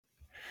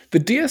The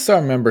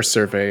DSR member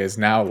survey is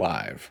now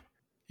live.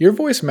 Your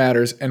voice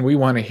matters and we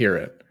want to hear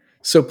it.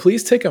 So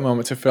please take a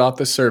moment to fill out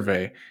the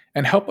survey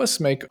and help us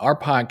make our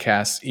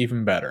podcasts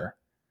even better.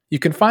 You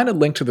can find a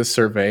link to the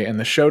survey in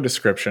the show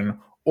description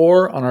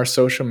or on our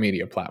social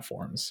media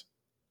platforms.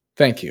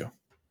 Thank you.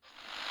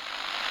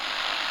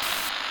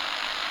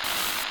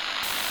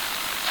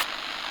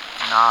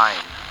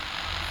 Nine,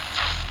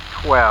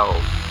 12,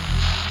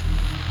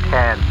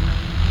 10,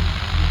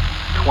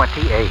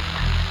 28,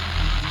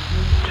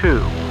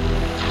 2,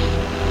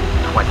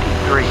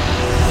 23.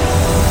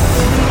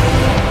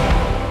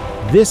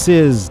 This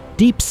is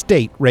Deep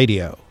State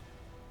Radio,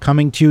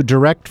 coming to you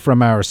direct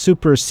from our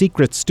super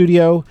secret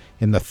studio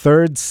in the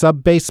third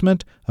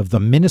sub-basement of the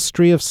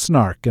Ministry of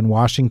Snark in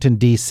Washington,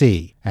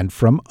 D.C., and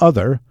from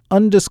other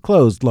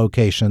undisclosed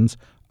locations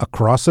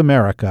across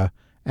America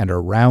and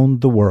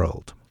around the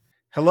world.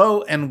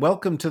 Hello, and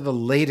welcome to the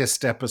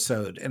latest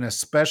episode in a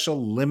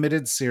special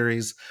limited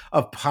series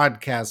of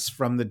podcasts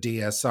from the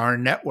DSR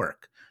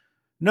network.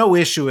 No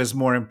issue is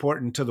more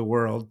important to the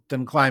world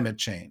than climate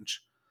change.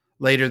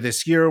 Later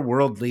this year,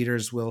 world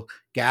leaders will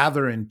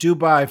gather in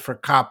Dubai for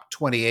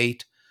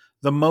COP28,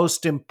 the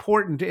most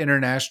important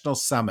international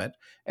summit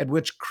at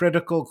which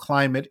critical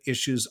climate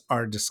issues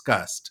are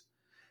discussed.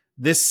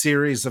 This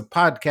series of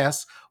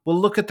podcasts will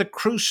look at the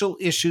crucial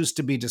issues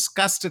to be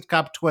discussed at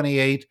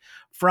COP28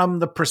 from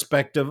the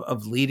perspective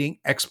of leading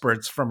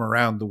experts from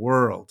around the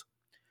world.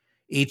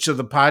 Each of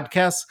the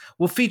podcasts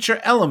will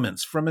feature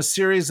elements from a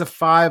series of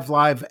 5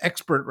 live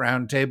expert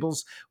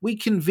roundtables we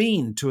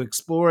convened to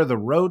explore the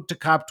road to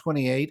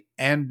COP28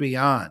 and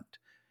beyond.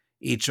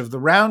 Each of the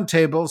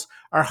roundtables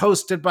are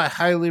hosted by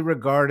highly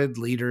regarded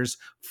leaders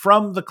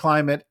from the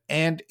climate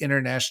and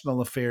international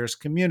affairs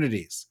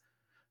communities.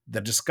 The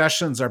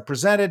discussions are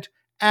presented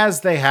as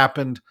they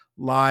happened,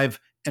 live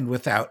and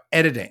without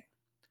editing.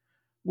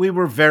 We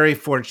were very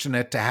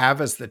fortunate to have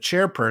as the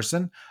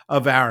chairperson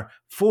of our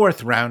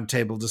 4th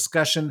roundtable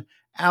discussion,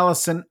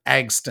 Allison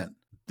Agston,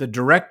 the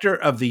director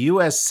of the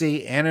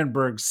USC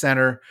Annenberg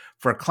Center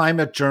for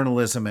Climate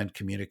Journalism and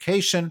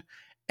Communication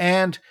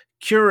and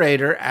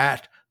curator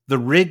at the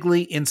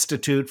Wrigley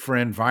Institute for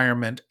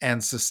Environment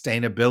and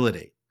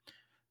Sustainability.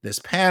 This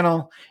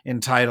panel,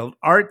 entitled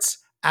Arts,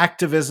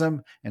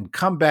 Activism, and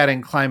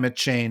Combating Climate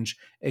Change,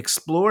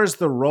 explores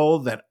the role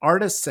that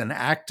artists and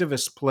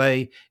activists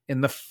play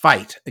in the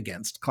fight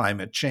against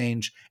climate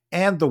change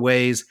and the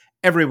ways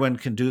everyone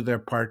can do their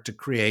part to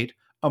create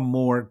a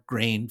more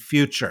green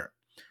future.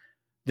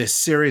 This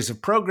series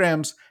of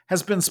programs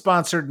has been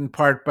sponsored in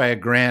part by a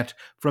grant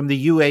from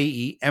the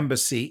UAE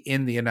Embassy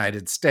in the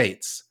United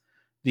States.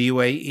 The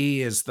UAE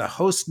is the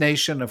host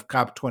nation of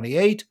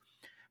COP28.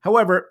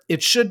 However,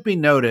 it should be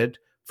noted,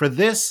 for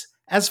this,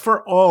 as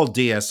for all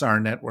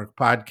DSR Network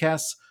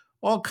podcasts,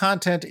 all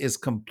content is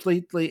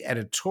completely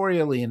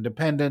editorially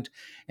independent,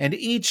 and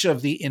each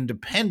of the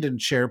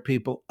independent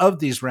chairpeople of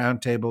these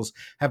roundtables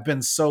have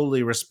been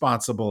solely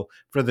responsible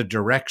for the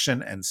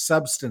direction and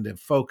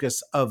substantive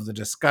focus of the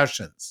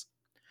discussions.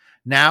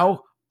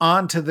 Now,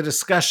 on to the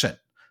discussion,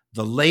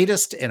 the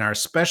latest in our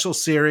special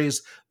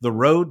series, The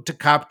Road to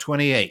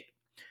COP28.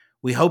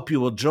 We hope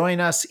you will join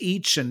us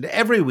each and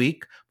every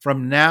week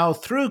from now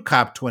through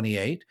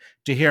COP28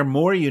 to hear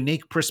more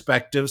unique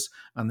perspectives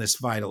on this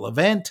vital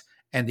event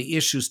and the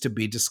issues to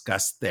be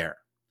discussed there.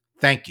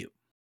 Thank you.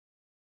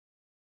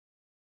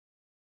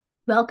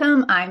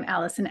 Welcome, I'm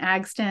Allison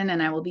Agston,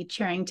 and I will be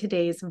chairing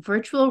today's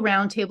virtual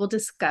roundtable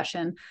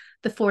discussion,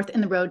 the 4th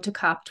in the Road to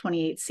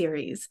COP28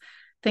 series.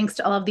 Thanks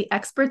to all of the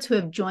experts who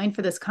have joined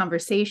for this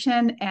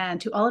conversation and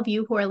to all of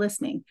you who are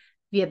listening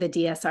via the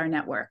DSR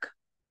network.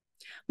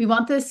 We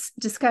want this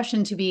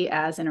discussion to be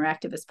as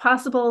interactive as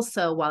possible,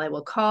 so while I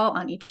will call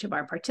on each of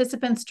our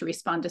participants to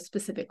respond to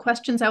specific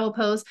questions I will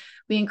pose,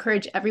 we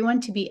encourage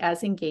everyone to be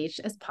as engaged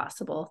as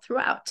possible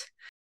throughout.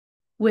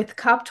 With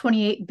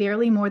COP28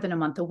 barely more than a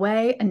month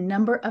away, a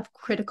number of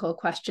critical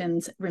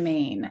questions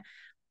remain.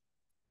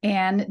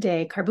 Anne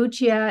de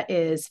Carbuccia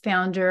is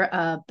founder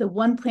of the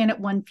One Planet,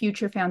 One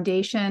Future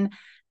Foundation.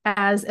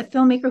 As a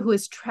filmmaker who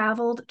has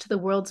traveled to the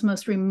world's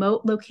most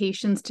remote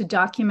locations to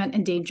document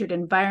endangered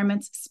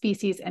environments,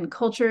 species, and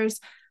cultures,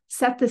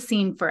 set the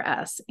scene for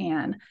us,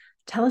 Anne.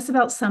 Tell us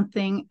about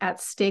something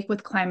at stake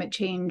with climate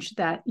change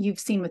that you've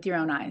seen with your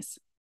own eyes.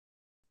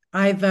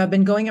 I've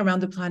been going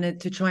around the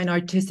planet to try and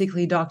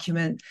artistically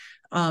document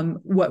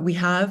what we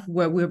have,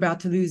 what we're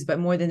about to lose, but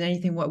more than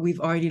anything, what we've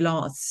already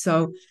lost.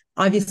 So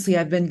obviously,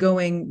 I've been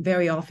going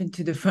very often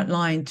to the front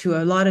line to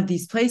a lot of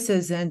these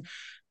places, and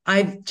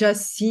I've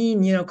just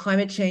seen,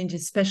 climate change,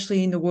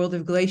 especially in the world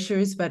of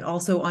glaciers, but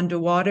also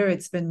underwater.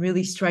 It's been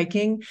really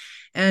striking.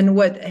 And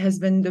what has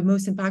been the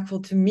most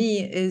impactful to me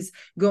is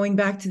going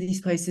back to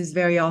these places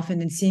very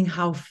often and seeing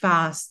how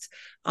fast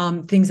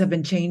things have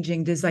been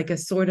changing. There's like a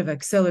sort of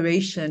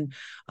acceleration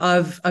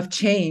of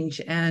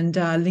change and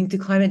linked to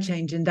climate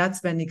change. And that's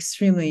been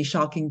extremely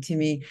shocking to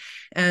me.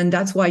 And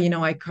that's why,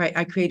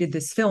 I created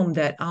this film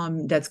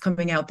that's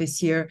coming out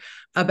this year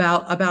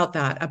about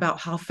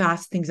how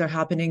fast things are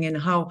happening and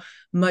how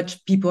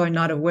much people are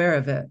not aware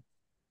of it.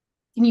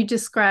 Can you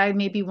describe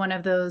maybe one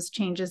of those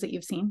changes that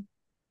you've seen?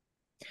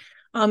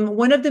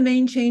 One of the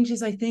main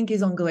changes, I think,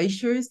 is on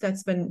glaciers.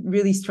 That's been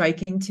really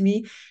striking to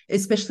me,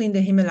 especially in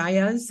the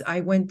Himalayas. I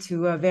went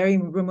to a very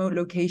remote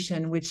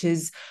location, which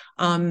is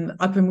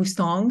Upper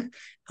Mustang,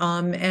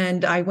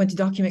 and I went to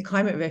document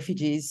climate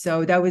refugees.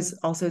 So that was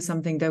also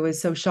something that was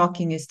so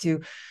shocking is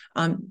to,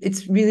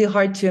 it's really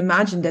hard to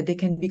imagine that they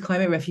can be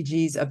climate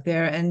refugees up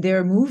there, and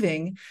they're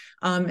moving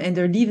and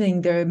they're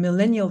leaving their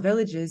millennial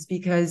villages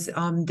because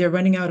they're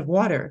running out of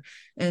water.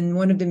 And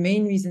one of the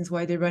main reasons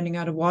why they're running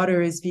out of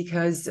water is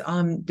because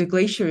the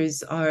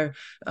glaciers are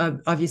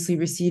obviously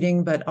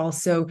receding, but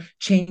also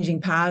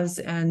changing paths,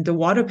 and the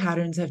water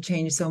patterns have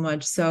changed so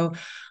much. So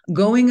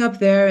going up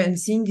there and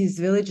seeing these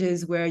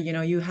villages where, you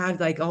know, you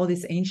have like all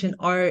this ancient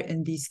art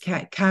and these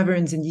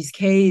caverns and these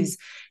caves,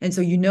 and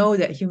so you know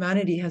that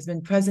humanity has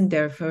been present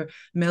there for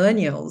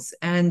millennials,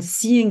 and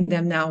seeing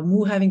them now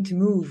having to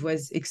move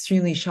was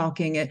extremely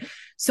shocking at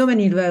so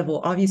many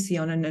levels, obviously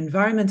on an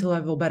environmental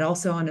level, but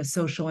also on a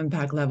social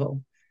impact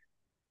level.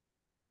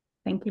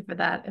 Thank you for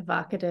that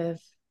evocative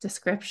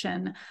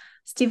description.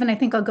 Stephen, I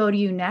think I'll go to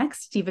you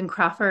next. Stephen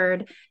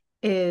Crawford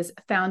is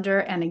founder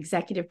and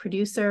executive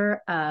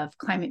producer of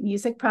Climate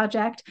Music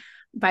Project.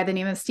 By the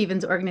name of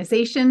Stephen's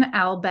organization,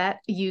 I'll bet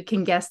you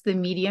can guess the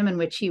medium in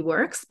which he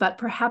works, but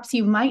perhaps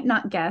you might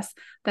not guess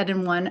that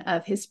in one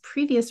of his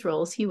previous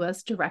roles, he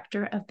was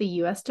director of the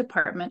U.S.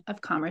 Department of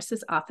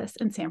Commerce's office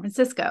in San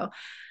Francisco.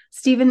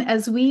 Stephen,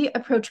 as we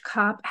approach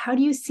COP, how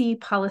do you see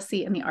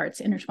policy and the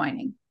arts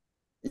intertwining?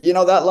 You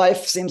know, that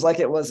life seems like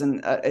it was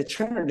an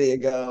eternity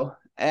ago.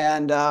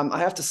 And I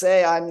have to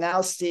say, I'm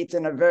now steeped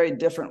in a very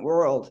different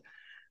world.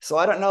 So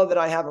I don't know that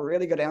I have a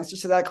really good answer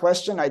to that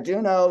question. I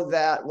do know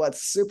that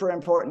what's super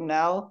important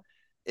now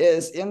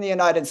is in the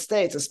United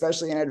States,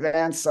 especially in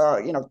advance,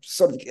 sort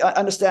of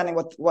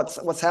understanding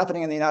what's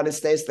happening in the United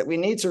States, that we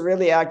need to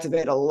really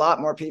activate a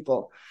lot more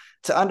people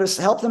to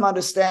help them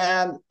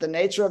understand the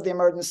nature of the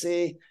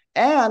emergency,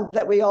 and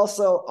that we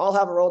also all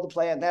have a role to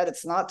play in that.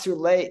 It's not too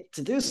late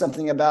to do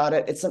something about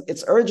it.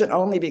 It's urgent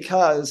only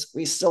because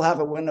we still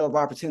have a window of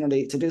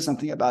opportunity to do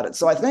something about it.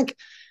 So I think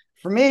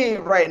for me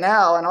right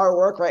now, and our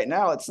work right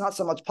now, it's not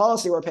so much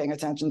policy we're paying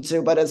attention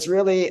to, but it's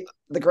really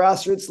the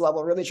grassroots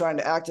level, really trying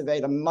to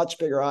activate a much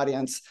bigger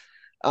audience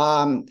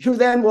who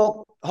then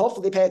will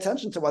hopefully pay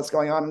attention to what's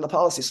going on in the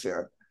policy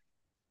sphere.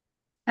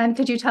 And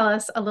could you tell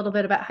us a little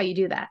bit about how you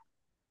do that?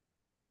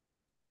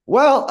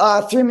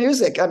 Well, through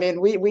music. I mean,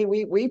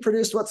 we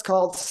produced what's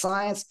called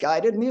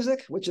science-guided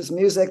music, which is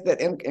music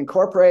that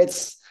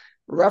incorporates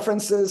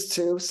references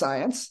to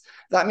science.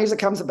 That music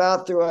comes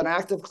about through an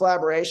active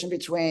collaboration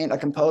between a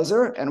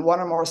composer and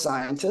one or more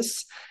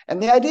scientists.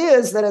 And the idea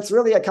is that it's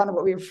really a kind of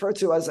what we refer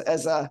to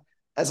as a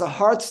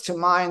hearts to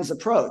minds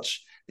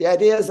approach. The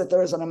idea is that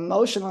there is an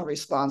emotional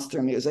response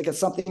through music. It's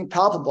something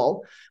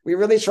palpable. We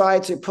really try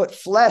to put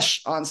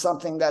flesh on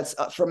something that's,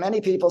 for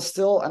many people,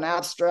 still an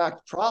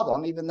abstract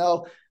problem, even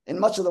though in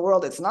much of the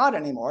world it's not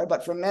anymore.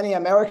 But for many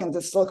Americans,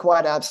 it's still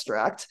quite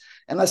abstract,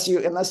 unless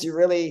you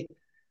really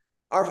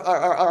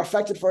are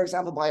affected, for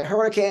example, by a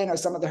hurricane or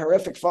some of the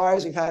horrific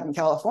fires we've had in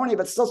California.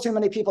 But still, too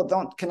many people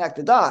don't connect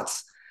the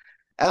dots.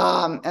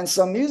 And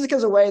so music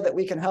is a way that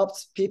we can help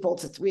people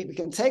we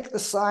can take the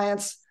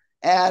science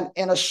and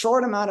in a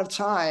short amount of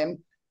time,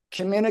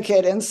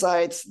 communicate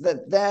insights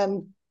that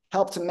then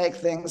help to make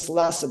things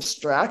less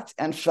abstract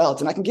and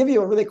felt. And I can give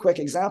you a really quick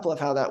example of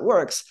how that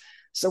works.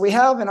 So we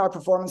have in our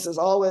performances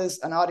always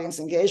an audience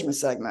engagement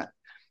segment.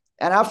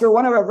 And after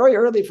one of our very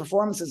early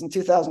performances in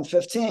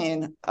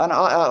 2015,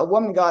 a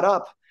woman got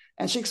up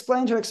and she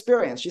explained her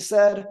experience. She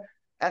said,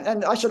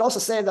 and I should also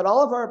say that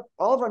all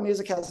of our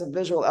music has a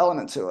visual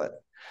element to it.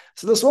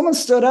 So this woman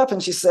stood up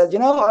and she said,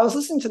 I was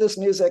listening to this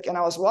music and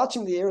I was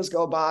watching the years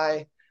go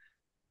by,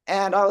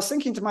 and I was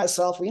thinking to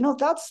myself,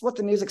 that's what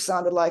the music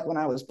sounded like when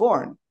I was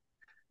born.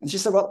 And she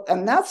said, well,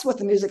 and that's what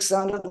the music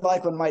sounded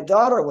like when my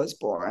daughter was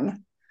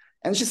born.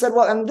 And she said,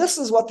 well, and this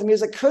is what the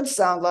music could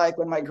sound like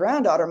when my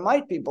granddaughter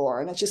might be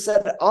born. And she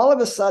said, all of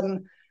a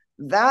sudden,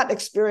 that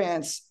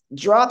experience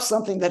dropped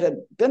something that had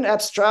been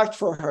abstract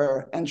for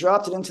her and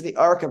dropped it into the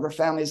arc of her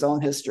family's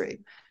own history.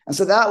 And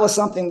so that was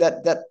something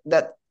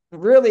that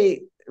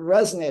really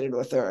resonated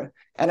with her,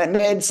 and it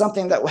made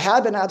something that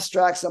had been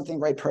abstract something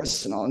very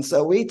personal. And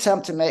so we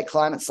attempt to make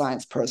climate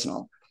science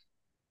personal.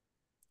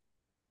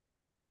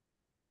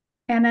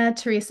 Ana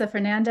Teresa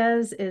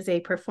Fernandez is a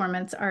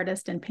performance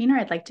artist and painter.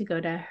 I'd like to go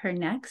to her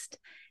next.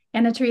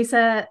 Ana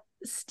Teresa,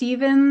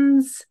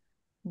 Stephen's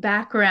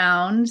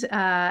background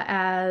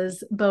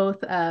as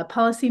both a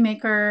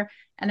policymaker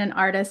and an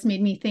artist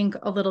made me think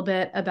a little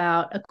bit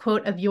about a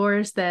quote of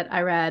yours that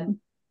I read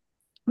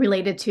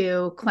related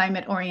to a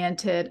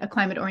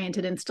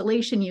climate-oriented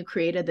installation you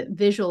created that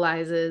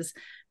visualizes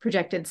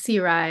projected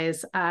sea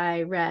rise.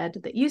 I read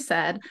that you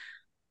said,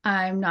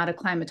 "I'm not a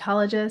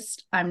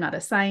climatologist, I'm not a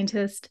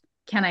scientist.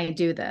 Can I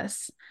do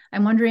this?"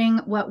 I'm wondering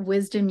what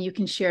wisdom you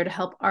can share to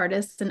help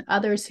artists and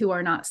others who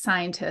are not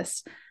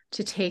scientists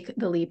to take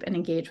the leap and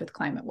engage with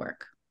climate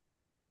work.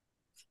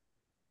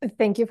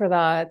 Thank you for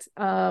that,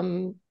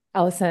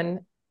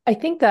 Allison. I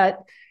think that,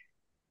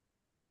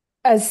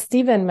 as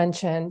Stephen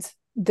mentioned,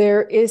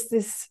 there is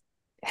this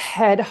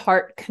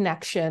head-heart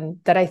connection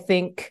that I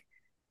think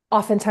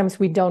oftentimes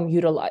we don't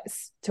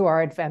utilize to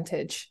our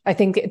advantage. I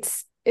think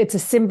it's a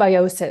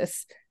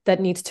symbiosis that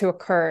needs to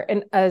occur.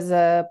 And as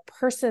a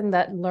person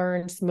that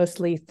learns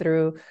mostly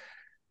through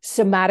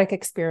somatic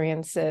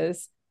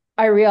experiences,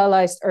 I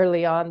realized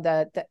early on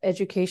that the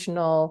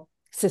educational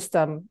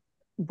system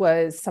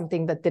was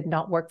something that did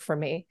not work for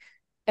me.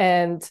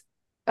 And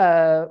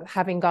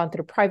having gone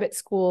through private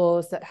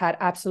schools that had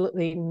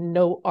absolutely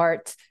no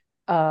art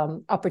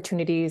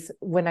opportunities,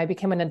 when I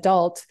became an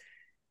adult,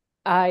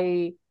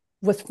 I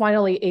was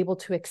finally able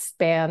to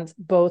expand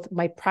both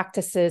my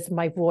practices,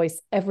 my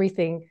voice,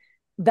 everything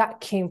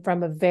that came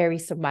from a very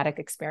somatic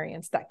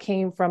experience, that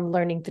came from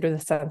learning through the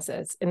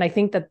senses. And I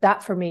think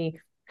that for me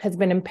has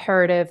been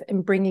imperative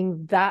in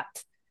bringing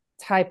that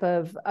type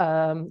of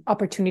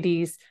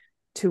opportunities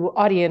to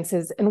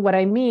audiences. And what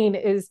I mean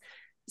is,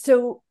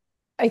 so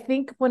I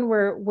think when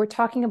we're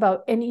talking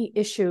about any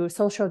issue,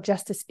 social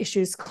justice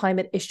issues,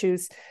 climate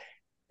issues,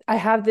 I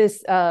have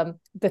this, the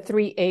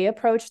 3A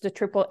approach, the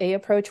triple A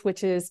approach,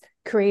 which is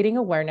creating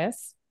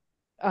awareness,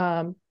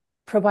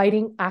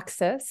 providing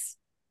access,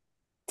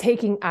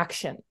 taking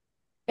action.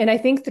 And I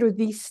think through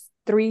these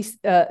three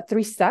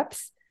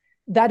steps,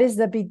 that is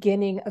the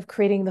beginning of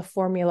creating the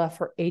formula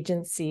for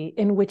agency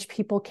in which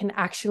people can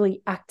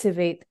actually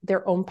activate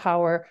their own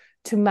power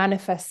to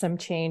manifest some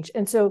change.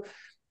 And so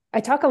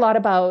I talk a lot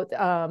about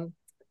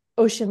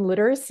ocean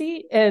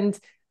literacy. And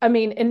I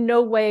mean, in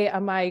no way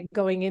am I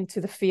going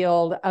into the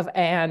field of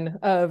Anne,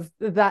 of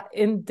that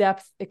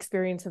in-depth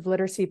experience of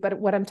literacy. But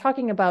what I'm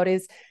talking about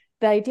is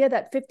the idea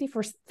that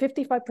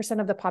 55%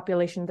 of the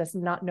population does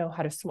not know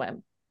how to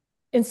swim.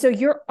 And so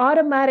you're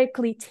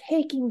automatically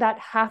taking that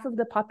half of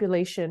the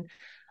population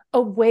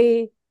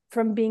away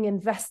from being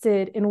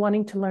invested in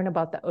wanting to learn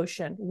about the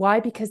ocean. Why?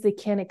 Because they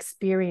can't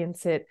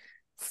experience it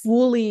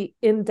fully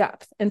in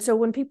depth. And so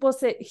when people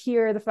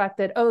hear the fact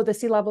that, oh, the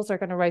sea levels are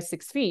going to rise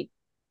 6 feet,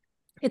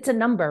 it's a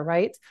number,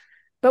 right?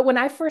 But when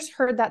I first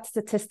heard that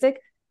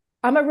statistic,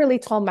 I'm a really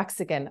tall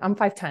Mexican. I'm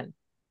 5'10".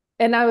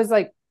 And I was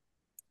like,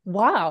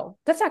 wow,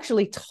 that's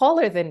actually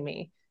taller than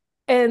me.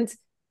 And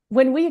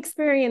when we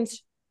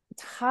experience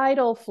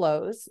tidal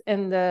flows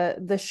and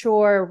the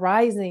shore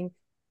rising,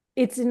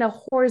 it's in a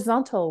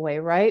horizontal way,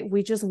 right?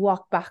 We just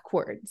walk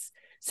backwards.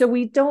 So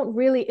we don't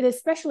really, and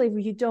especially if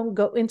you don't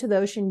go into the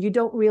ocean, you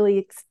don't really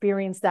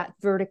experience that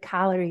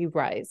verticality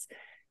rise.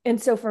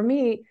 And so for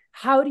me,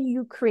 how do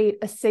you create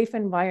a safe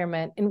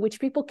environment in which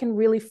people can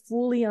really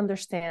fully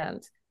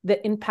understand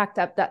the impact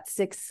of that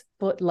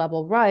 6-foot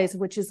level rise,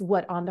 which is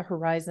what On the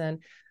Horizon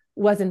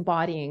was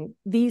embodying?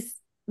 These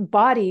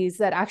bodies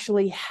that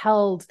actually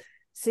held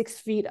 6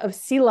 feet of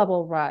sea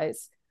level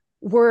rise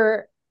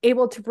were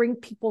able to bring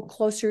people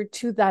closer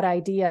to that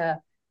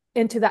idea,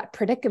 into that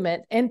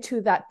predicament,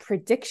 into that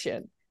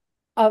prediction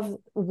of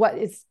what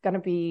is going to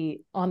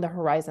be on the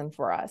horizon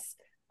for us.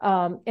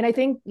 And I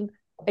think,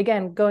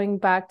 again, going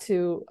back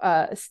to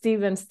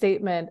Stephen's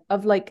statement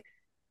of like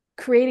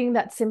creating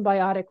that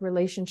symbiotic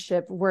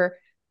relationship where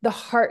the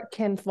heart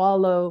can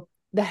follow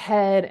the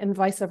head and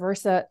vice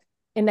versa.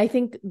 And I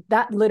think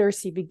that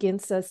literacy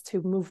begins us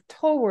to move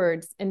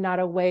towards and not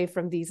away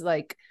from these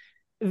like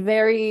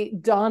very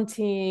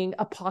daunting,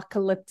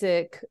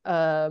 apocalyptic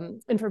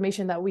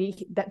information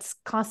that's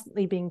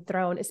constantly being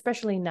thrown,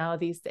 especially now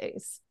these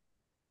days.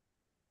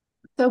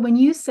 So when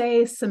you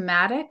say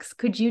somatics,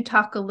 could you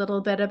talk a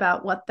little bit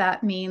about what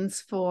that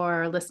means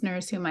for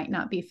listeners who might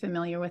not be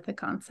familiar with the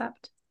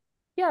concept?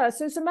 Yeah,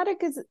 so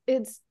somatic through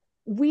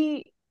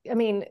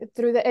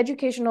the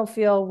educational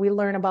field, we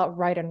learn about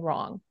right and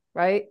wrong,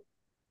 right?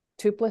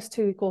 2 +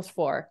 2 =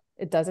 4.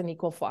 It doesn't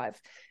equal 5.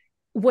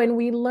 When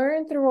we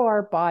learn through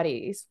our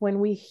bodies, when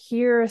we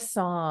hear a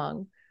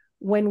song,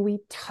 when we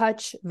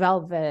touch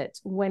velvet,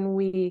 when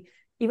we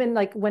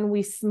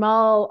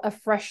smell a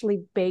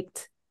freshly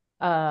baked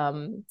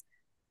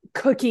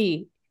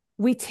cookie,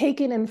 we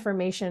take in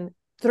information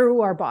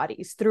through our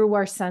bodies, through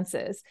our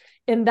senses,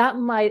 and that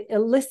might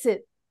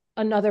elicit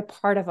another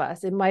part of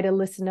us. It might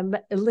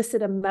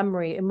elicit a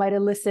memory. It might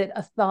elicit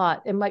a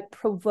thought. It might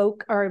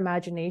provoke our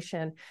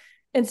imagination.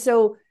 And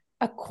so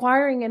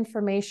acquiring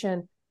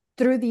information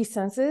through these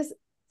senses,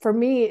 for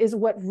me, is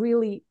what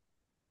really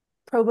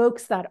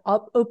provokes that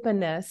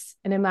openness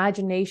and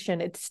imagination.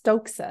 It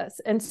stokes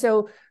us. And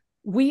so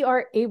we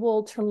are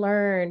able to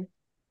learn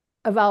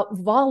about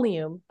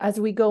volume as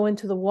we go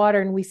into the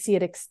water and we see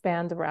it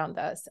expand around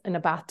us in a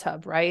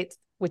bathtub, right?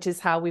 Which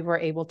is how we were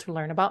able to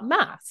learn about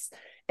mass.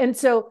 And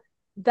so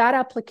that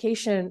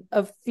application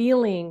of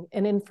feeling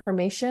and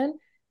information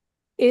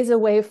is a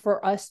way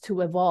for us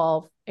to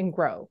evolve and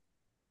grow.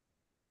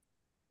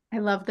 I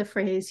love the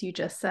phrase you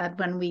just said,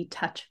 when we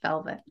touch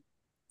velvet.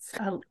 It's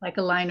like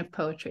a line of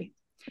poetry.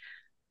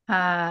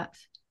 All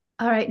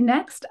right,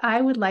 next I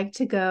would like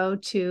to go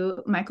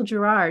to Michael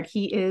Gerard.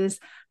 He is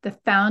the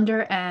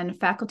founder and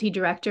faculty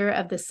director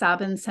of the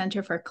Sabin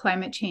Center for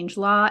Climate Change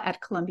Law at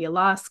Columbia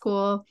Law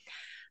School.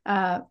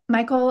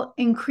 Michael,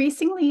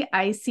 increasingly,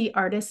 I see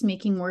artists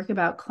making work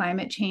about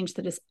climate change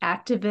that is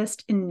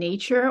activist in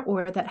nature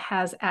or that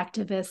has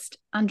activist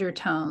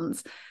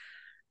undertones.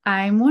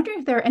 I'm wondering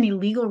if there are any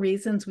legal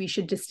reasons we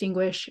should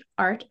distinguish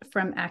art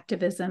from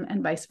activism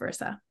and vice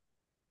versa.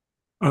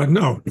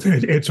 No,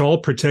 it's all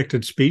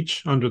protected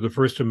speech under the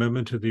First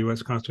Amendment to the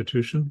U.S.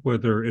 Constitution,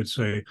 whether it's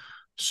a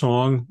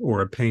song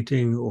or a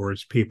painting or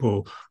it's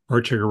people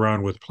marching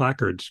around with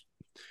placards.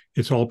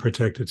 It's all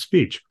protected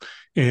speech.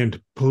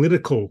 And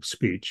political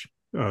speech,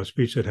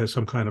 speech that has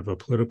some kind of a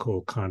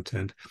political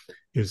content,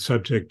 is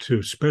subject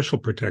to special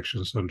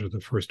protections under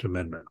the First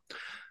Amendment.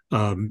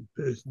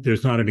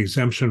 There's not an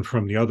exemption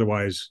from the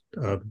otherwise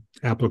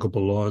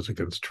applicable laws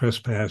against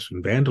trespass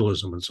and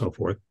vandalism and so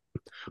forth.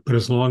 But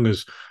as long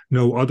as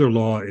no other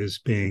law is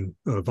being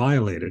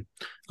violated,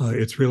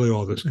 it's really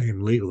all the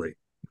same legally.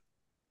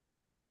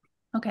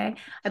 Okay.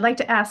 I'd like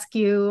to ask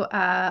you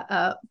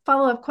a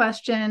follow-up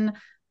question,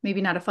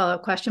 maybe not a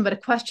follow-up question, but a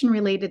question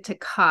related to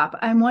COP.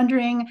 I'm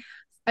wondering,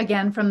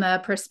 again, from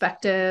the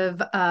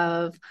perspective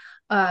of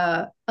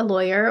a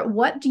lawyer,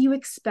 what do you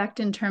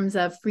expect in terms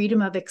of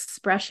freedom of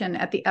expression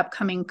at the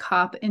upcoming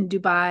COP in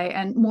Dubai?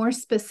 And more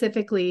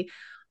specifically,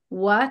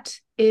 what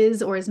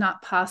is or is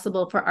not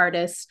possible for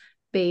artists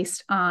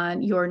based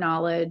on your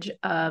knowledge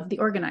of the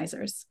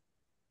organizers?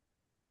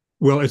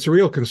 Well, it's a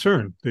real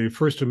concern. The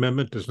First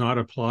Amendment does not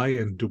apply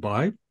in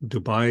Dubai.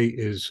 Dubai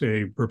is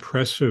a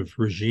repressive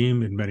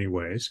regime in many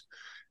ways,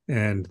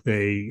 and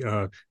they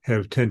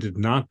have tended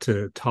not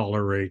to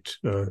tolerate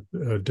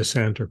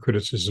dissent or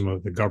criticism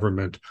of the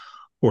government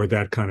or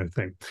that kind of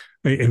thing.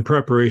 In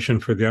preparation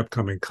for the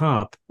upcoming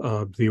COP,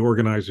 the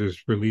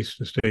organizers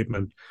released a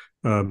statement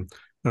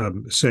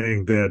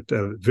saying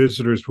that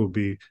visitors will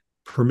be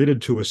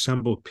permitted to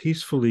assemble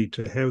peacefully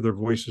to have their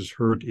voices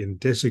heard in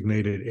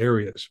designated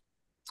areas.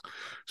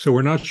 So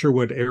we're not sure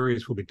what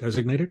areas will be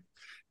designated.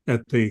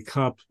 At the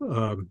COP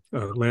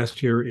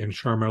last year in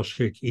Sharm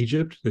el-Sheikh,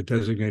 Egypt, the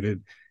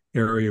designated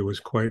area was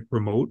quite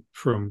remote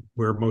from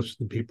where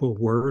most of the people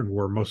were and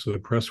where most of the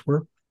press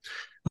were.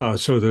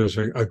 So there's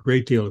a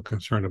great deal of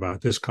concern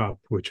about this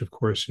COP, which of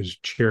course is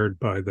chaired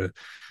by the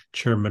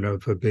chairman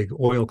of a big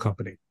oil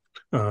company.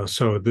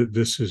 So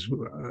this is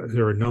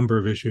there are a number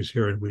of issues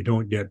here, and we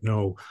don't yet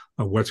know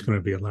what's going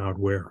to be allowed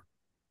where.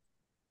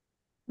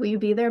 Will you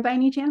be there by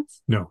any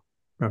chance? No,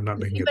 I'm not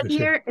making it this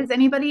year. Is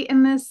anybody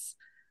in this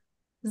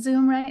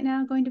Zoom right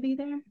now going to be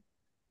there?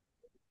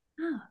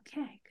 Oh,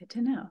 okay, good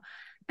to know.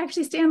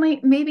 Actually, Stanley,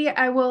 maybe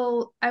I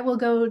will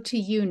go to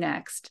you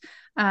next.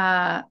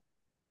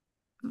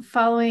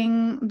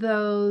 Following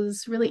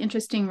those really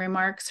interesting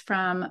remarks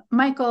from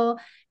Michael,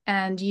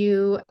 and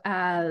you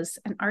as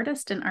an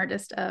artist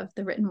of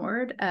the written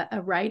word, a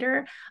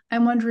writer,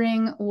 I'm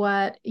wondering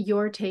what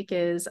your take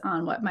is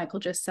on what Michael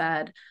just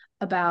said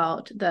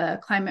about the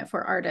climate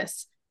for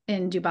artists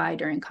in Dubai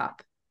during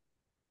COP.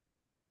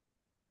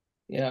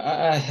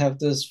 Yeah, I have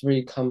this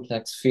very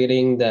complex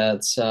feeling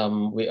that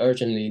we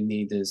urgently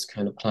need this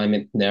kind of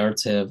climate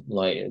narrative,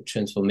 like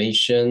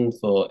transformation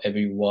for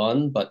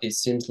everyone. But it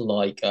seems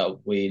like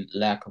we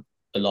lack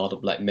a lot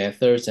of like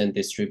methods and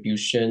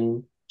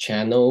distribution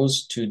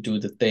channels to do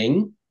the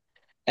thing.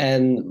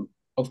 And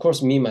of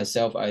course, me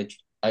myself, I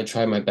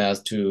try my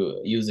best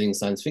to using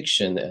science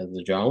fiction as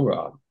a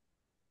genre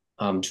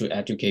to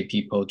educate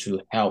people, to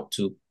help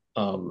to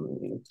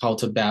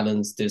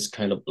counterbalance this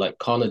kind of like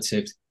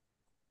cognitive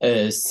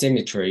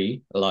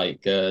symmetry, like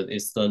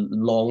it's the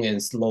long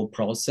and slow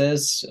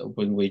process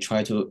when we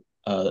try to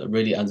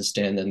really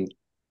understand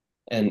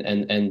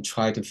and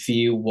try to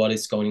feel what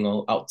is going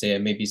on out there.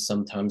 Maybe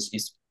sometimes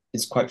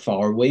it's quite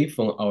far away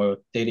from our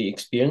daily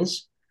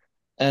experience,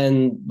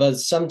 but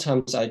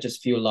sometimes I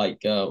just feel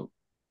like a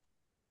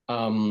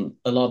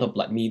lot of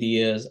like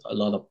media, a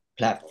lot of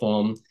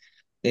platform,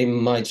 they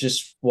might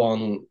just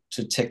want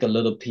to take a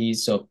little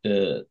piece of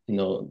the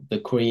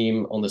the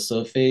cream on the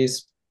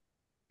surface,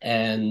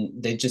 and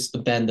they just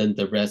abandon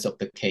the rest of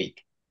the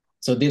cake.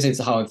 So this is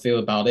how I feel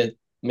about it.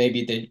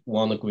 Maybe they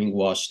want to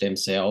greenwash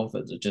themselves,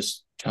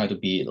 just try to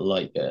be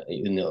like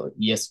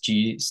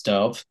ESG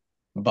stuff.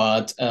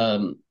 But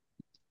I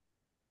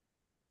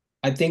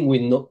think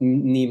we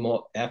need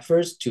more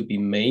efforts to be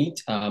made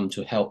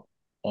to help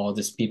all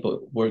these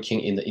people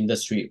working in the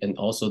industry and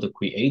also the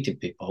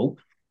creative people.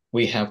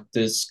 We have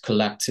this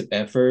collective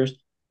effort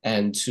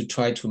and to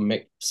try to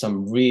make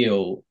some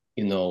real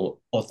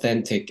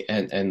authentic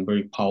and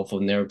very powerful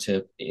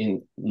narrative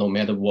in no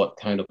matter what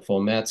kind of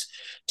format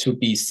to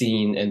be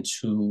seen and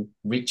to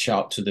reach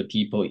out to the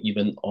people,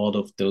 even all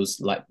of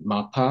those like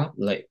MAPA,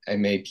 like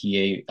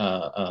MAPA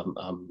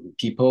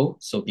people.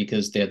 So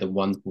because they're the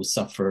ones who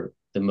suffer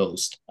the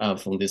most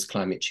from this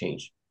climate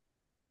change.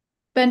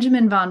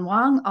 Benjamin Van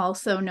Wong,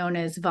 also known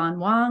as Van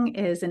Wong,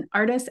 is an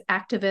artist,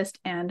 activist,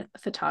 and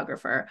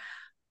photographer.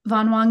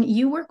 Van Wong,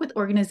 you work with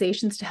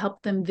organizations to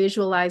help them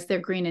visualize their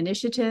green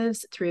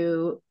initiatives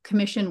through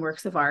commissioned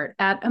works of art.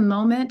 At a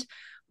moment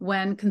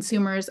when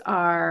consumers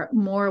are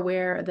more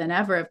aware than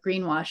ever of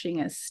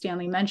greenwashing, as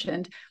Stanley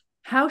mentioned,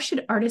 how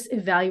should artists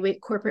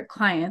evaluate corporate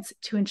clients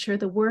to ensure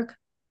the work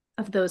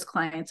of those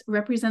clients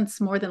represents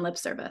more than lip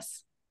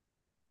service?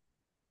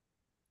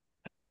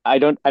 I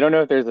don't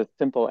know if there's a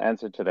simple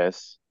answer to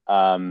this,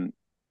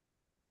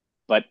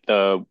 but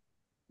the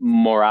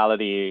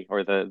morality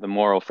or the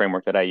moral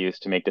framework that I use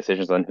to make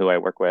decisions on who I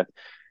work with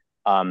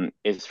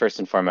is first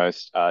and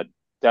foremost,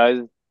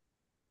 does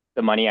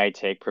the money I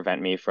take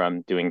prevent me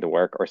from doing the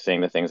work or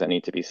saying the things that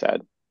need to be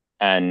said?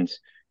 And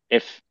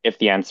if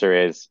the answer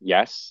is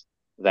yes,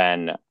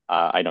 then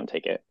I don't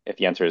take it. If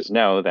the answer is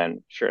no,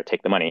 then sure,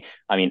 take the money.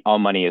 I mean, all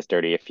money is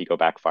dirty if you go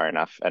back far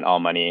enough, and all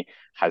money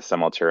has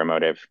some ulterior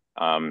motive.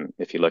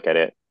 If you look at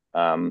it,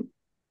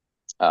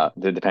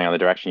 depending on the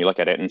direction you look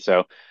at it. And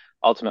so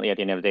ultimately, at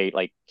the end of the day,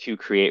 like to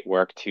create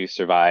work to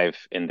survive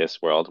in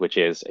this world, which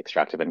is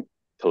extractive and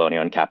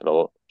colonial and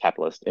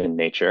capitalist in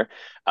nature,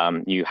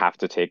 you have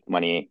to take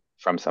money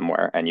from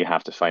somewhere, and you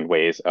have to find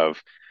ways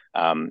of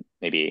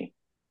maybe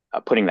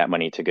putting that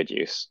money to good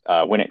use.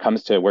 When it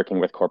comes to working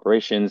with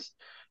corporations,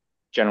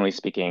 generally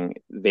speaking,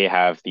 they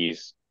have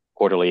these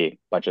quarterly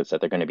budgets that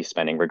they're going to be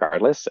spending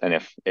regardless. And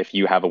if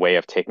you have a way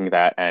of taking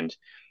that and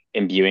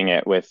imbuing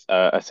it with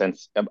a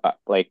sense of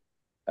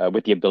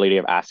with the ability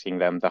of asking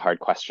them the hard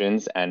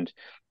questions and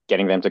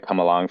getting them to come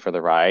along for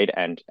the ride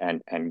and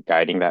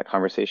guiding that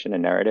conversation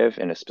and narrative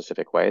in a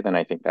specific way, then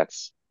I think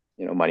that's,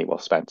 money well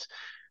spent.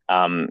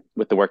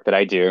 With the work that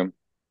I do,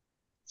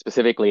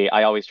 specifically,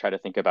 I always try to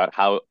think about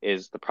how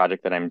is the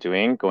project that I'm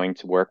doing going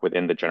to work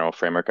within the general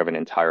framework of an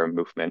entire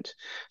movement.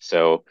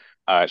 So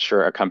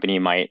sure, a company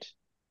might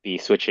be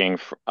switching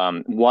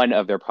one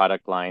of their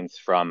product lines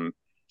from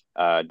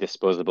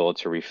disposable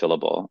to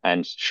refillable.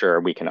 And sure,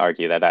 we can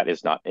argue that that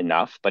is not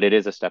enough, but it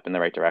is a step in the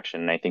right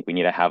direction. And I think we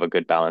need to have a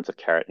good balance of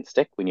carrot and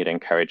stick. We need to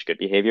encourage good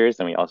behaviors,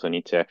 and we also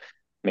need to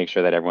make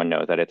sure that everyone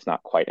knows that it's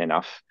not quite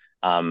enough.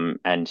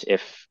 And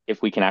if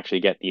we can actually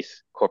get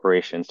these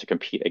corporations to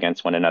compete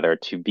against one another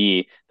to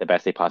be the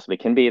best they possibly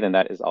can be, then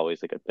that is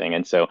always a good thing.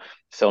 And so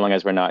long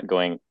as we're not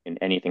going in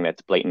anything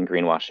that's blatant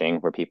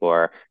greenwashing, where people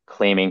are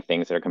claiming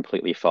things that are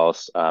completely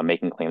false,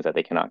 making claims that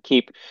they cannot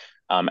keep,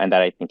 and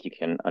that I think you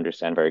can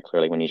understand very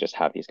clearly when you just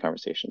have these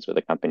conversations with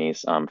the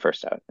companies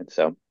first out. And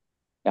so,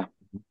 yeah.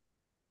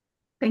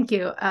 Thank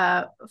you.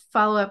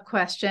 Follow-up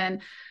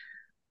question.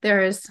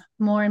 There's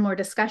more and more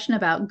discussion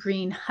about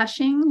green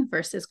hushing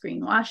versus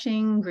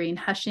greenwashing. Green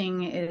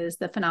hushing is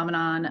the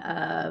phenomenon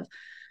of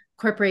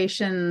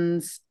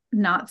corporations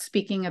not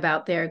speaking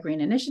about their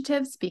green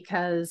initiatives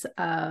because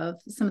of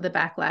some of the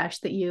backlash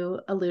that you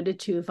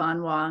alluded to,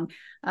 Von Wong.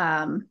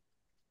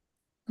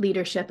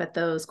 Leadership at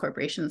those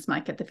corporations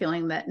might get the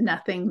feeling that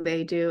nothing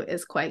they do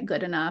is quite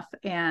good enough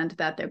and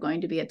that they're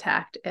going to be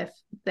attacked if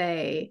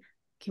they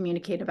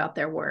communicate about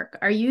their work.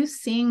 Are you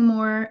seeing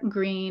more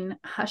green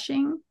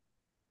hushing?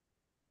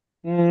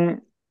 I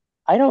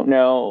don't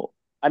know.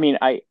 I mean,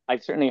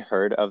 I've certainly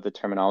heard of the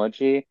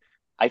terminology.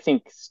 I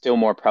think still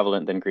more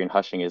prevalent than green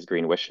hushing is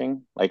green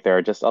wishing. Like there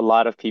are just a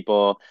lot of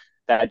people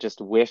that just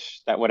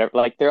wish that whatever,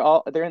 like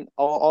they're in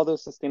all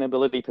those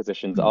sustainability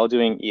positions, all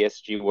doing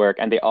ESG work,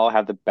 and they all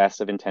have the best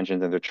of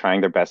intentions and they're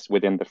trying their best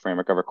within the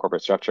framework of a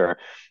corporate structure.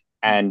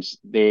 And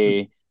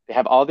they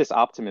have all this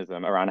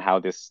optimism around how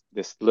this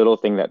little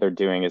thing that they're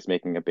doing is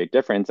making a big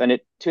difference. And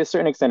it, to a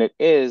certain extent, it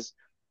is,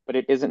 but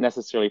it isn't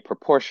necessarily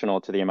proportional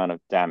to the amount of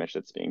damage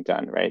that's being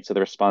done, right? So the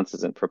response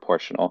isn't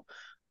proportional.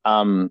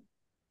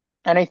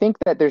 And I think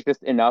that there's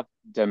just enough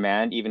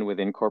demand, even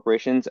within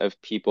corporations, of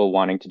people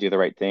wanting to do the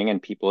right thing and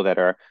people that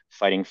are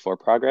fighting for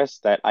progress,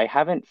 that I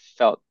haven't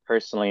felt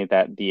personally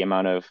that the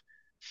amount of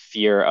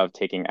fear of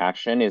taking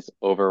action is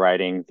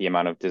overriding the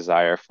amount of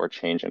desire for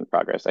change and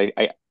progress.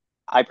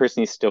 I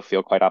personally still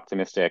feel quite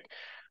optimistic,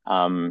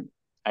 and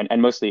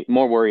mostly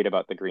more worried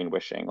about the green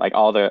wishing, like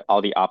all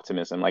the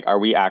optimism. Like, are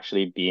we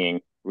actually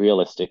being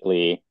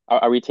realistically?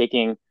 Are we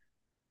taking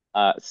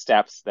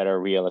steps that are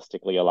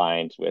realistically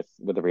aligned with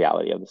the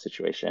reality of the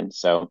situation?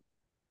 So,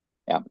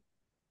 yeah.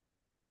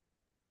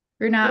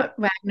 Renat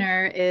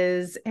Wagner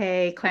is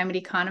a climate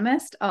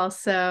economist,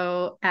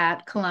 also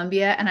at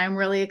Columbia, and I'm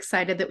really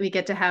excited that we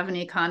get to have an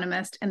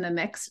economist in the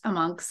mix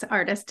amongst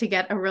artists to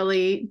get a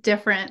really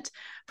different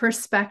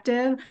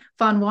perspective.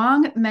 Von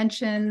Wong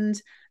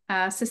mentioned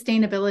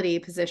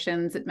sustainability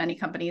positions at many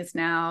companies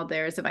now.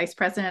 There's a vice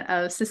president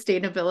of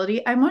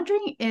sustainability. I'm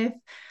wondering if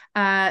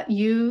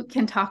you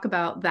can talk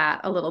about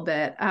that a little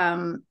bit.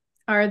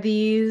 Are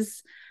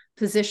these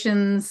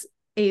positions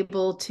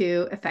able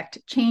to affect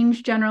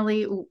change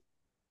generally?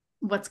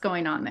 What's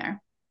going on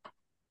there?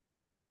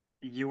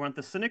 You want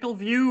the cynical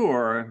view,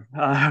 or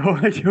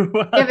what do you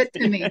want? Give it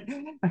to me.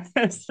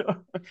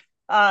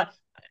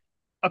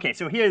 Okay,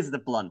 so here's the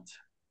blunt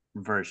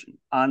version.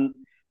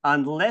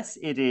 Unless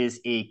it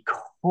is a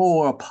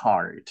core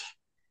part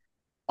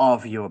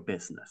of your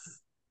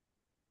business,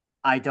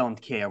 I don't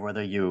care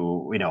whether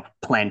you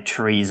plant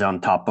trees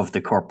on top of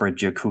the corporate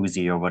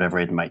jacuzzi or whatever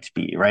it might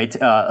be, right?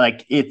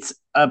 Like it's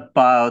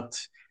about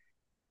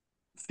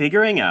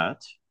figuring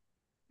out,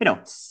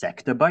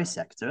 sector by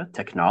sector,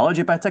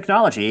 technology by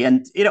technology,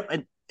 and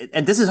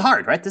this is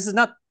hard, right? This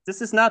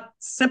is not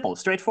simple,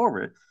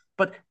 straightforward.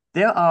 But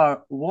There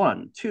are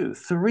 1, 2,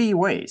 3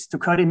 ways to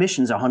cut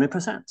emissions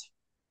 100%.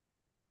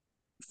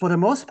 For the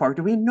most part,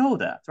 we know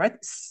that, right?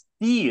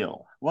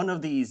 Steel, one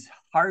of these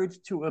hard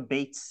to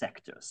abate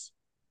sectors.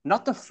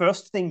 Not the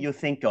first thing you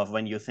think of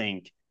when you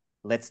think,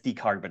 let's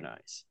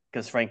decarbonize.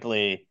 Because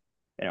frankly,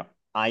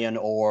 iron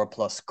ore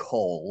plus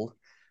coal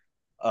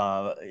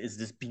is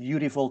this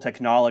beautiful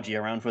technology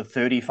around for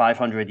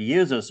 3,500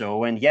 years or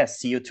so. And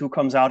yes, CO2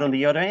 comes out on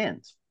the other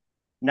end.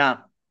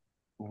 Now,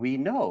 we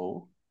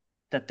know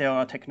that there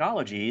are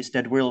technologies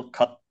that will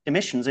cut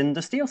emissions in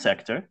the steel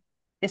sector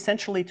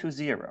essentially to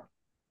zero.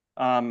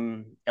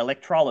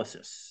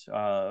 Electrolysis,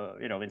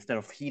 instead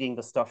of heating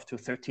the stuff to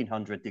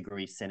 1,300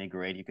 degrees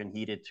centigrade, you can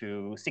heat it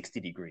to 60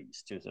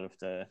 degrees to sort of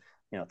the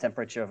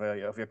temperature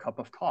of your cup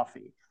of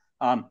coffee.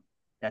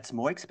 That's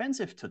more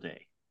expensive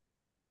today.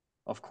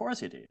 Of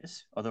course it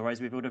is.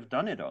 Otherwise, we would have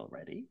done it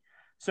already.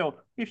 So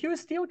if you're a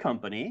steel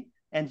company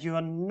and you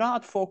are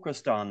not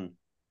focused on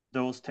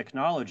those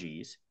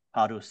technologies,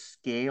 how to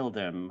scale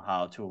them,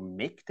 how to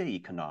make the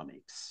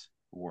economics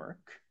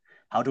work,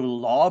 how to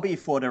lobby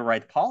for the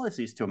right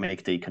policies to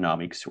make the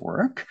economics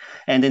work,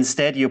 and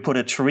instead you put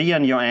a tree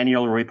on your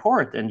annual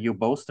report and you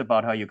boast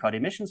about how you cut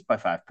emissions by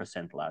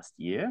 5% last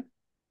year,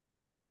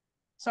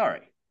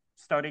 sorry,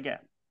 start again.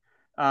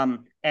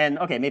 And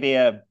okay, maybe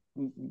an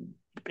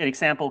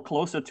example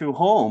closer to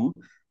home,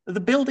 the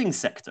building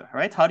sector,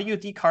 right? How do you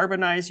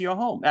decarbonize your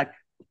home?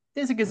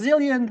 There's a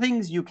gazillion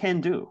things you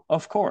can do,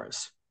 of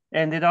course.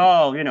 And it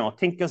all,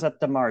 tinkers at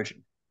the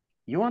margin.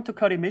 You want to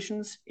cut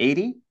emissions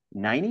 80,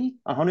 90,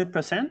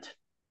 100%?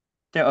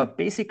 There are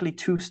basically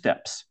 2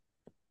 steps.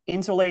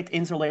 Insulate,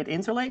 insulate,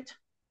 insulate.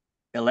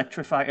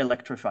 Electrify,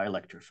 electrify,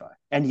 electrify.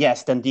 And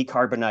yes, then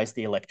decarbonize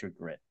the electric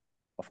grid,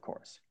 of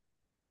course.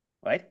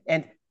 Right?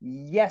 And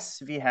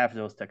yes, we have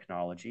those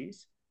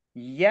technologies.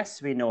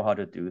 Yes, we know how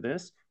to do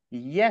this.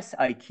 Yes,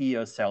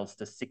 IKEA sells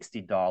the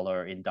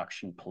 $60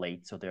 induction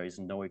plate, so there is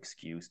no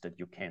excuse that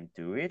you can't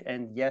do it.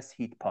 And yes,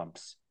 heat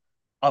pumps.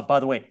 Oh,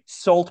 by the way,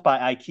 sold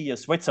by IKEA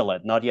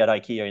Switzerland, not yet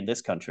IKEA in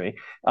this country.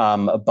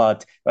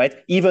 But right,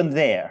 even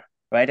there,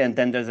 right? And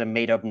then there's a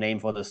made-up name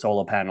for the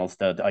solar panels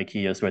that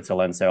IKEA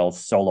Switzerland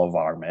sells,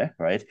 Solarvarme,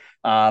 right?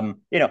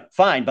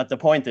 Fine, but the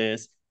point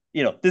is,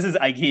 this is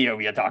IKEA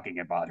we are talking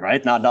about,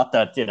 right? Not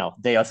that,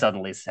 they are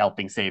suddenly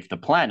helping save the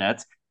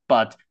planet,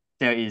 but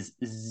there is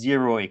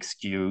zero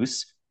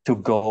excuse to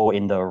go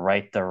in the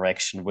right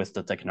direction with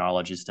the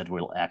technologies that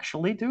will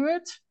actually do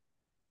it.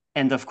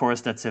 And of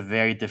course, that's a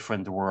very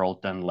different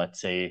world than, let's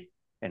say,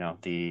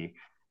 the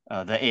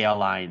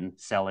airline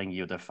selling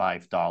you the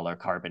 $5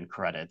 carbon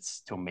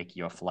credits to make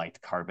your flight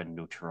carbon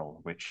neutral,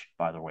 which,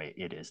 by the way,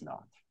 it is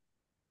not.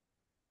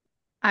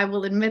 I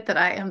will admit that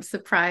I am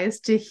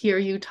surprised to hear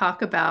you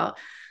talk about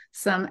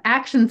some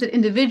actions that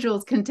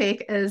individuals can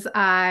take, as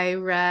I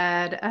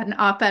read an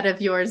op-ed of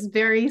yours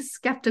very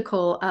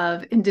skeptical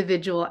of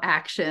individual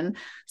action.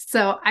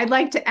 So I'd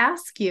like to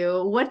ask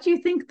you, what do you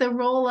think the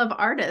role of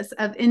artists,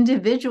 of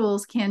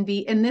individuals can be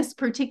in this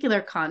particular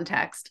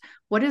context?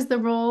 What is the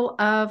role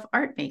of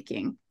art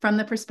making from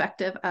the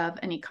perspective of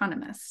an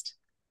economist?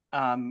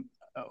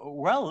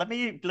 Well, let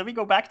me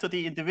go back to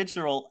the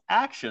individual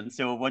action.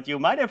 So what you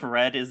might have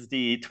read is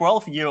the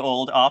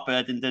 12-year-old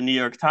op-ed in the New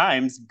York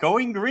Times,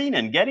 Going Green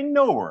and Getting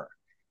Nowhere.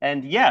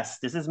 And yes,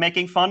 this is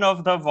making fun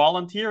of the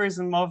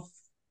volunteerism of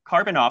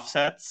carbon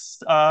offsets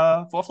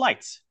for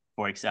flights,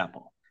 for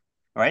example,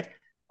 right?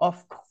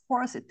 Of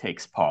course it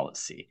takes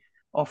policy.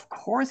 Of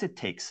course it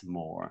takes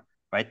more,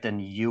 right, than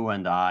you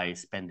and I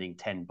spending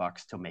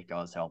 $10 to make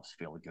ourselves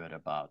feel good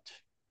about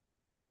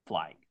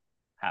flying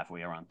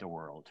halfway around the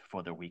world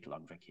for the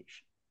week-long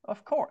vacation.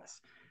 Of course,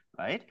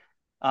 right?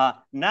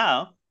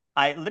 Now,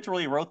 I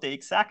literally wrote the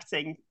exact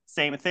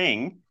same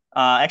thing,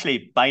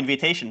 actually by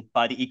invitation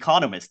by The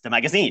Economist, the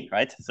magazine,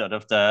 right? Sort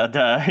of the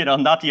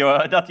not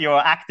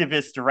your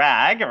activist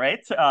rag,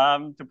 right?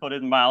 To put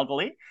it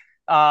mildly.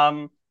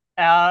 Where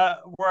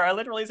I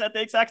literally said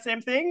the exact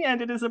same thing,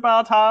 and it is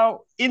about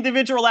how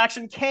individual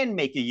action can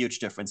make a huge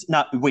difference.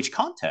 Now, which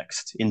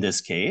context in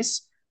this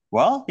case?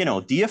 Well,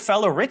 dear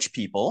fellow rich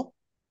people,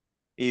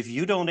 if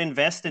you don't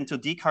invest into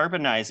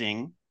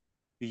decarbonizing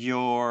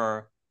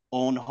your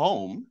own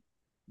home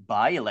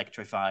by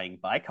electrifying,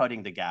 by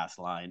cutting the gas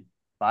line,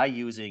 by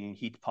using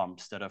heat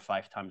pumps that are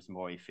 5 times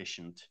more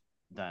efficient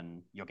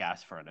than your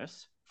gas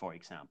furnace, for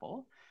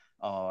example,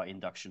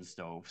 induction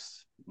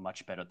stoves,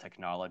 much better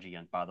technology.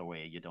 And by the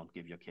way, you don't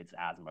give your kids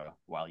asthma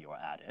while you're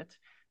at it.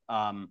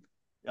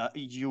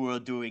 You are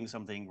doing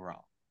something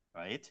wrong,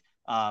 right?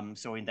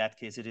 So in that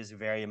case, it is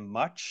very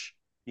much,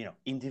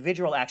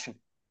 individual action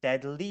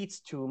that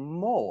leads to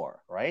more,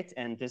 right?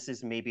 And this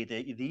is maybe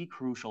the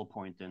crucial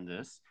point in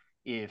this.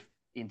 If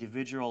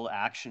individual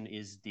action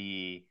is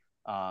the,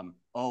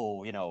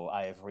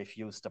 I've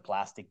refused the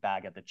plastic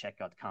bag at the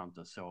checkout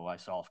counter, so I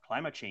solve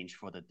climate change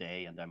for the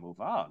day and then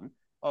move on,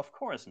 of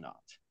course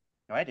not,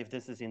 right? If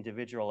this is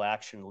individual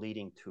action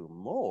leading to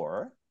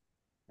more,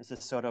 this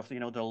is sort of,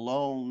 the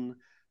lone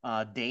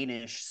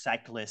Danish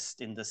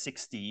cyclist in the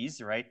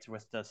 60s, right,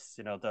 with this,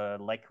 the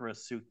lycra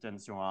suit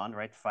and so on,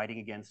 right, fighting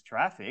against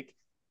traffic.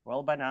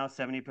 Well, by now,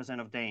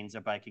 70% of Danes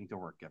are biking to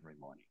work every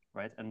morning,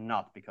 right? And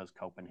not because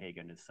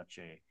Copenhagen is such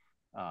a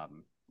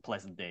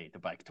pleasant day to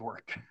bike to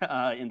work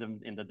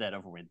in the dead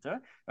of winter,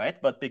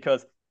 right? But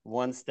because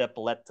one step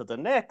led to the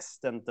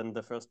next, and then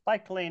the first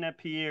bike lane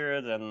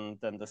appeared, and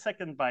then the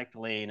second bike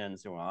lane, and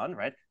so on,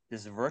 right?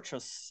 This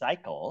virtuous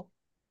cycle,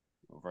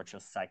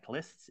 virtuous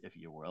cyclists, if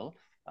you will,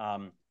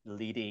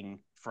 leading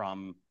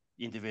from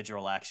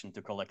individual action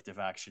to collective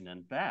action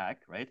and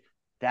back, right?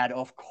 That,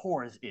 of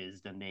course,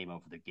 is the name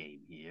of the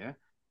game here.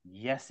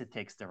 Yes, it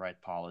takes the right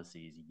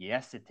policies.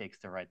 Yes, it takes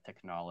the right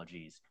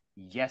technologies.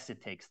 Yes,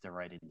 it takes the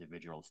right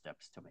individual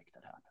steps to make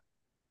that happen.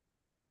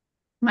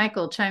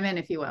 Michael, chime in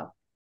if you will.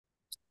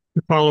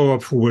 To follow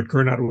up for what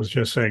Gernot was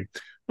just saying,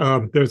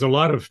 there's a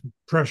lot of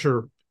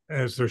pressure,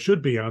 as there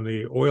should be, on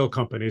the oil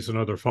companies and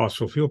other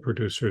fossil fuel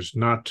producers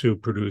not to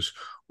produce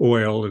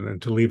oil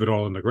and to leave it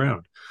all in the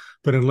ground.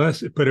 But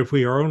if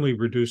we are only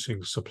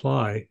reducing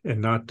supply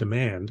and not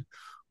demand,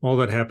 all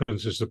that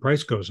happens is the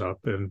price goes up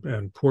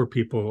and poor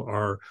people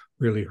are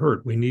really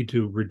hurt. We need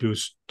to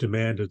reduce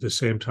demand at the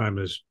same time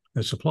as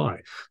supply.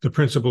 The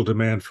principal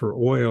demand for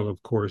oil,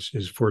 of course,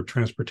 is for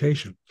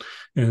transportation.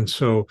 And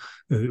so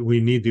we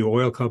need the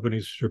oil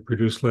companies to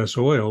produce less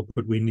oil,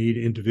 but we need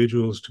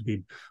individuals to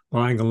be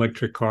buying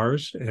electric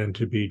cars and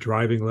to be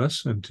driving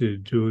less and to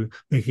do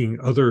making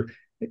other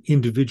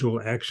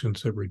individual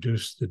actions that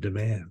reduce the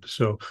demand.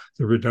 So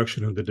the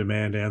reduction of the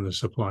demand and the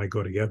supply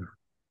go together.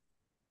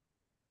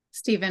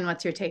 Stephen,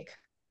 what's your take?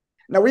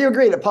 No, we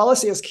agree that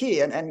policy is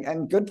key,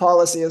 and good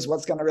policy is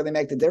what's going to really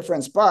make the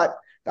difference. But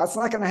that's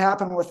not going to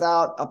happen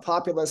without a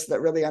populace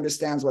that really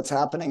understands what's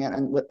happening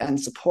and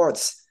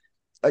supports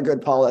a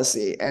good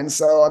policy. And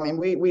so, I mean,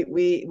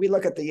 we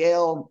look at the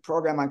Yale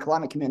program on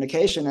climate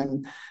communication,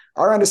 and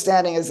our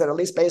understanding is that, at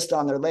least based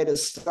on their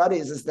latest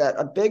studies, is that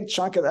a big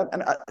chunk of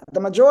the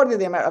majority of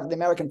the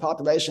American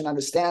population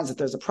understands that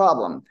there's a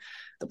problem.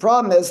 The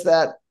problem is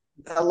that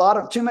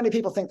too many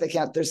people think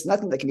there's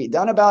nothing that can be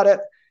done about it.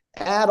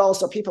 And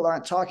also people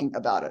aren't talking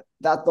about it.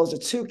 Those are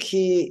two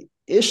key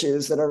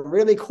issues that are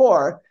really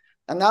core.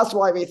 And that's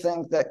why we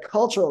think that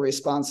cultural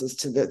responses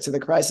to the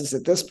crisis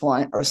at this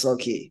point are so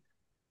key.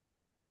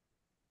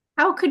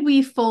 How could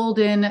we fold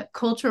in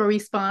cultural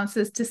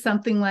responses to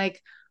something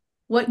like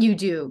what you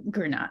do,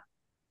 Gernot?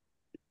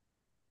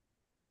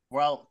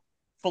 Well,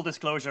 full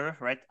disclosure,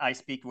 right? I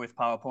speak with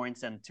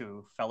PowerPoints and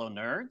to fellow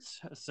nerds.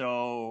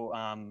 So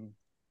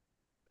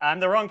I'm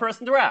the wrong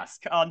person to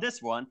ask on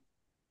this one.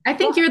 I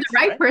think you're the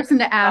right person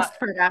to ask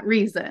for that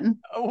reason.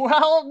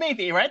 Well,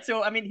 maybe, right?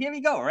 So, I mean, here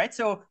we go, right?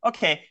 So,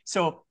 okay.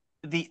 So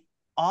the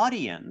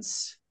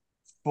audience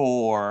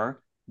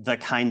for the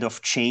kind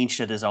of change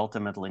that is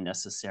ultimately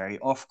necessary,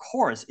 of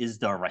course, is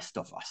the rest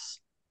of us,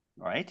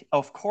 right?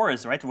 Of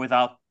course, right?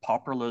 Without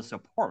popular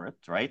support,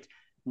 right?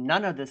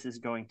 None of this is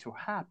going to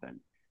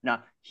happen.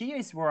 Now,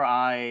 here's where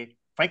I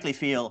frankly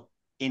feel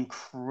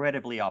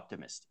incredibly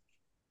optimistic,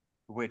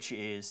 which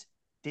is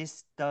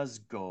this does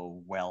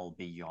go well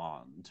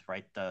beyond,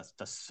 right, the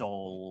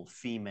sole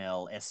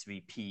female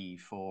SVP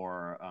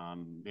for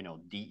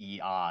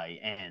DEI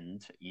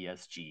and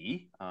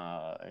ESG,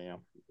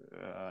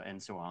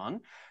 and so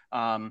on.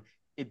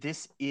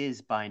 This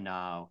is by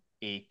now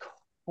a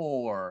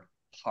core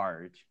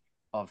part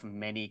of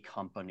many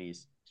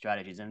companies'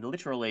 strategies, and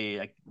literally,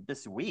 like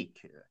this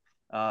week,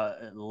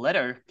 a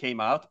letter came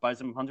out by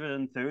some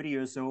 130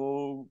 or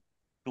so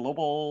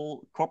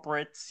global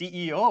corporate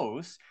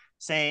CEOs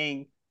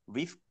saying,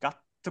 we've got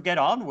to get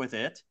on with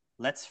it.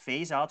 Let's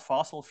phase out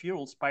fossil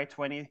fuels by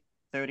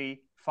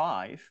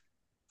 2035,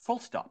 full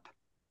stop,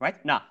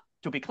 right? Now,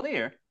 to be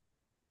clear,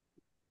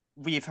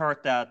 we've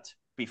heard that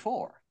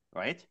before,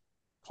 right?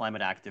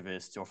 Climate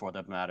activists, or for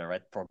that matter,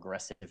 right,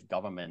 progressive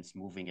governments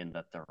moving in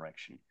that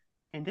direction.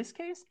 In this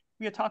case,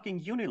 we are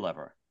talking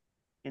Unilever.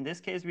 In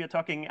this case, we are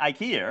talking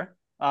IKEA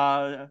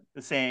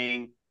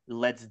saying,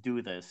 let's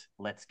do this,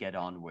 let's get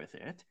on with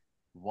it.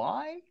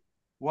 Why?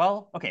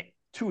 Well, okay,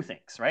 two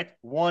things, right?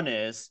 One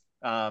is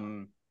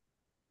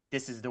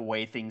this is the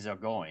way things are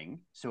going,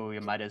 so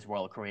you might as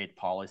well create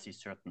policy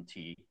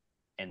certainty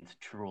and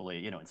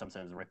truly, in some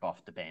sense, rip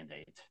off the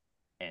Band-Aid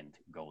and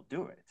go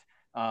do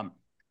it.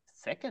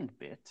 Second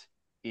bit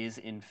is,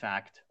 in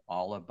fact,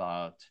 all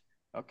about,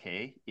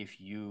 okay, if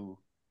you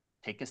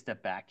take a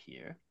step back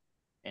here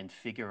and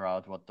figure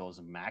out what those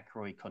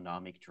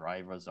macroeconomic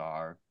drivers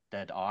are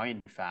that are,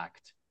 in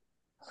fact,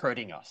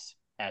 hurting us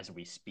as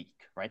we speak,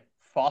 right?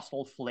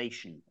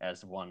 Fossilflation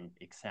as one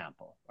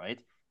example,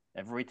 right?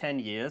 Every 10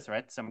 years,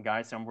 right, some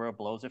guy somewhere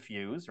blows a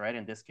fuse, right?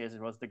 In this case,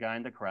 it was the guy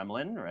in the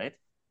Kremlin, right?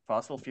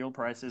 Fossil fuel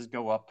prices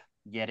go up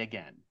yet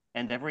again.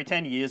 And every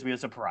 10 years, we are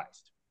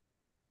surprised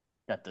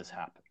that this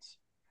happens.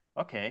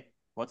 Okay,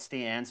 what's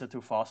the answer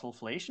to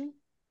fossilflation?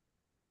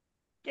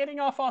 Getting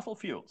off fossil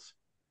fuels,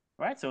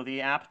 right? So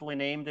the aptly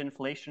named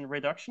Inflation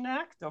Reduction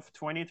Act of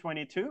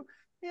 2022,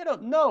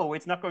 no,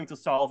 it's not going to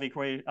solve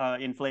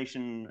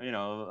inflation,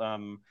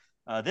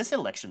 this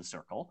election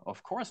circle.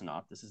 Of course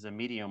not. This is a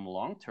medium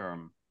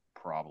long-term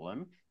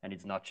problem, and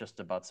it's not just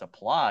about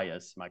supply,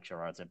 as Mike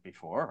Gerard said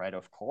before, right?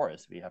 Of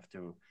course, we have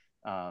to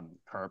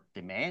curb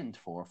demand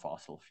for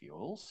fossil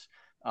fuels,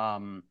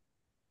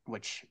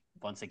 which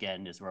once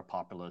again is where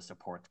popular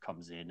support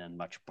comes in and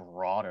much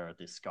broader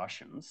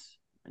discussions,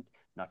 and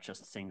not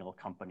just single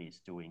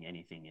companies doing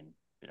anything in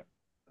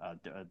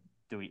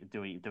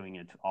doing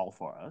it all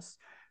for us.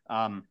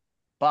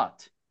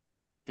 But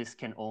this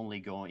can only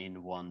go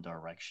in one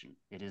direction.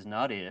 It is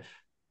not if,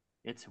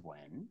 it's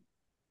when.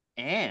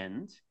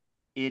 And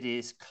it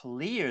is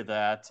clear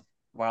that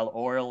while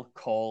oil,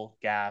 coal,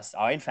 gas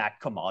are in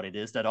fact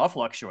commodities that are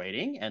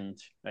fluctuating and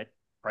right,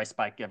 price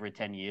spike every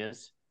 10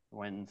 years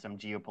when some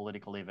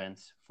geopolitical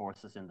events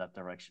force us in that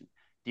direction.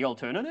 The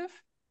alternative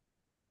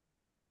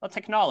are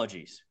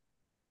technologies,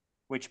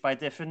 which by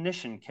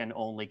definition can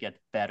only get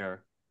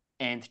better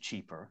and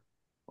cheaper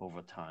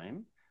over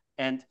time.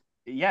 And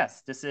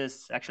yes, this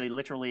is actually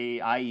literally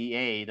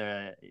IEA,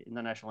 the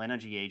International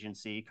Energy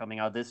Agency, coming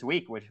out this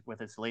week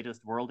with its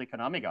latest World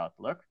Economic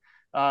Outlook,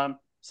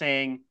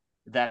 saying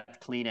that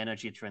clean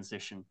energy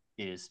transition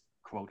is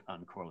quote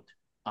unquote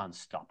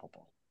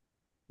unstoppable.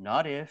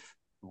 Not if,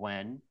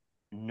 when.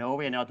 No,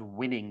 we're not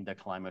winning the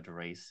climate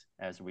race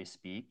as we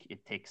speak.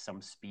 It takes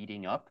some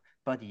speeding up.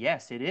 But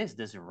yes, it is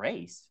this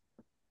race,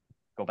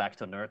 go back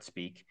to nerd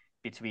speak,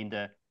 between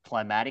the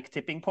climatic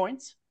tipping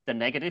points, the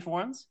negative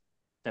ones,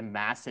 the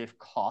massive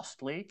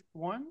costly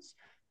ones,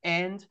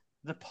 and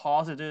the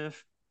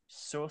positive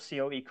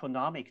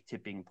socioeconomic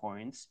tipping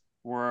points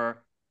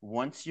where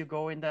once you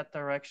go in that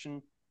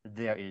direction,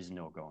 there is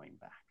no going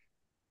back.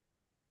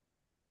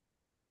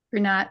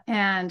 Gernot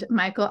and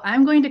Michael,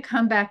 I'm going to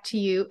come back to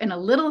you in a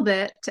little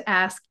bit to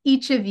ask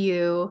each of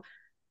you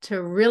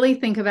to really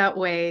think about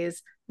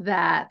ways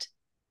that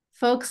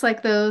folks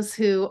like those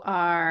who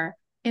are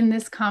in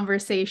this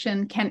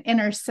conversation can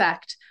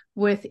intersect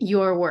with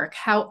your work,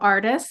 how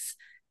artists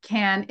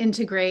can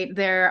integrate.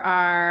 There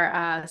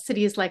are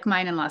cities like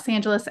mine in Los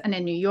Angeles and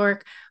in New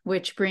York,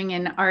 which bring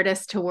in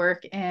artists to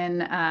work in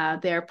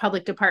their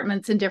public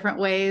departments in different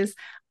ways.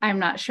 I'm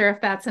not sure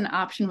if that's an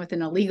option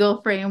within a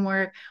legal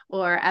framework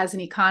or as an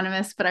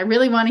economist, but I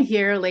really want to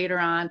hear later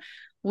on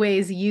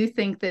ways you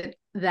think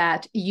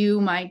that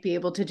you might be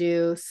able to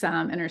do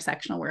some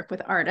intersectional work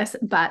with artists.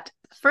 But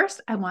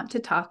first, I want to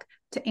talk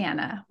to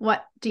Anna.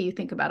 What do you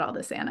think about all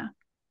this, Anna?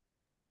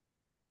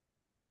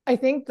 I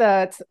think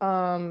that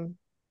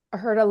I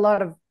heard a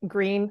lot of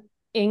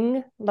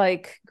green-ing,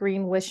 like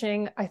green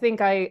wishing. I think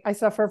I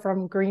suffer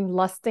from green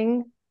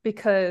lusting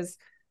because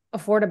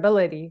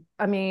affordability.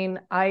 I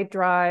mean, I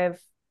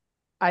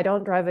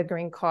don't drive a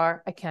green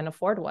car. I can't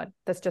afford one.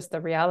 That's just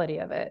the reality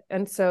of it.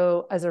 And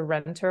so as a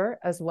renter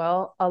as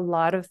well, a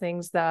lot of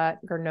things that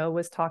Gernot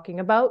was talking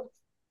about,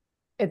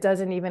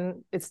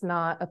 it's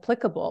not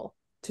applicable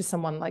to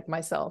someone like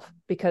myself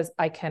because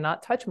I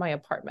cannot touch my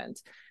apartment.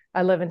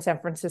 I live in San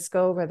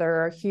Francisco where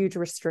there are huge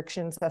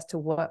restrictions as to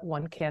what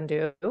one can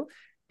do.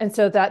 And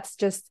so that's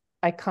just,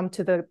 I come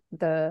to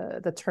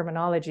the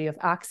terminology of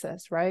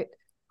access, right?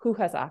 Who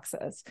has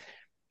access?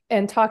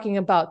 And talking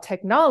about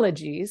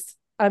technologies,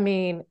 I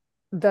mean,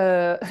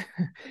 the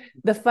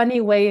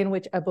funny way in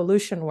which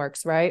evolution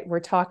works, right? We're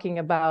talking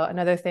about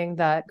another thing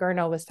that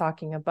Gernot was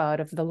talking about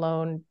of the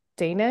lone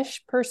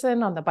Danish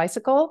person on the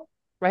bicycle,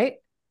 right?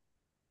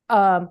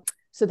 So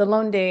the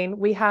lone Dane,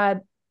 we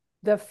had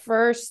the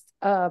first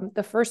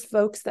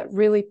folks that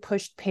really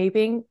pushed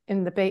paving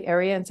in the Bay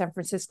Area in San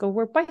Francisco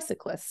were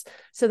bicyclists.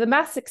 So the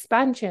mass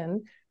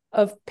expansion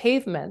of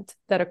pavement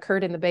that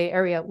occurred in the Bay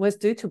Area was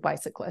due to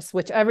bicyclists,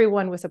 which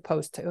everyone was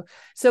opposed to.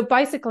 So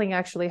bicycling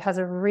actually has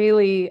a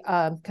really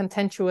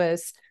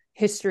contentious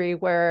history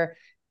where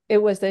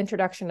it was the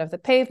introduction of the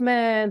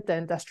pavement, the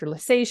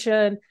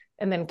industrialization,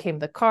 and then came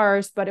the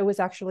cars, but it was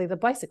actually the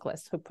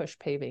bicyclists who pushed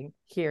paving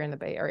here in the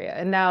Bay Area.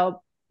 And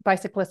now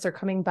bicyclists are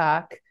coming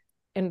back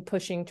and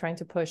trying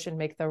to push and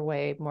make their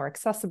way more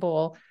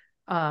accessible,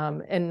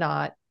 and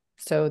not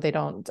so they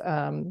don't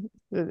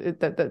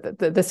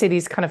the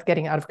city's kind of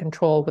getting out of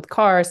control with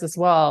cars as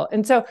well.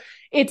 And so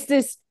it's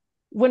this,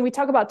 when we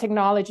talk about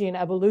technology and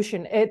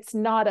evolution, it's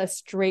not a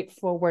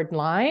straightforward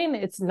line.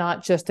 It's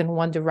not just in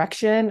one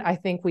direction. I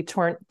think we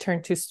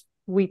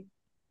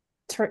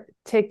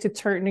take to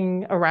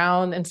turning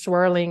around and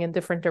swirling in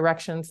different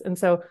directions. And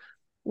so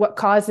what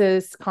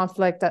causes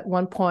conflict at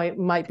one point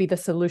might be the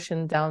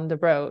solution down the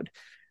road.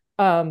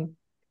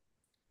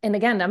 And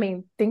again, I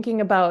mean,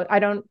 thinking about, I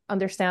don't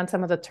understand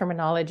some of the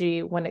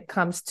terminology when it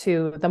comes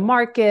to the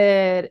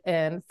market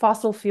and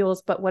fossil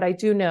fuels, but what I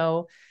do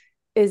know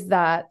is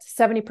that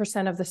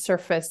 70% of the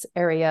surface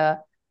area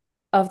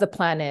of the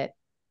planet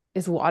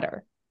is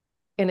water,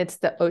 and it's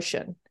the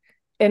ocean.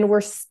 And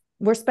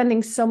we're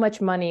spending so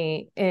much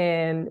money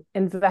in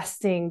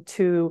investing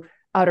to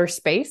outer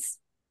space.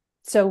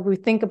 So we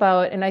think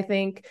about, and I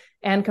think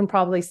Anne can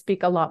probably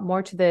speak a lot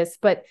more to this,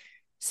 but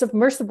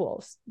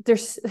submersibles. I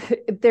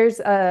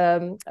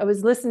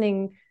was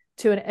listening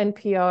to an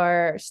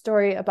NPR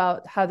story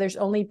about how there's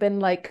only been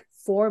like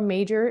 4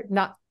 major,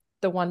 not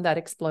the one that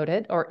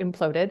exploded or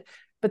imploded,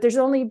 but there's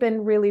only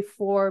been really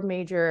 4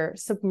 major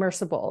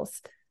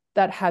submersibles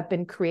that have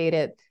been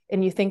created.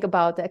 And you think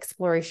about the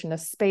exploration of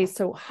space.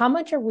 So how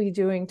much are we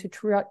doing to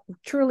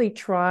truly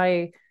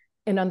try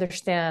and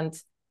understand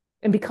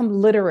and become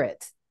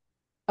literate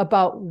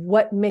about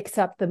what makes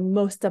up the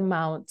most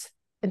amount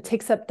and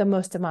takes up the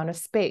most amount of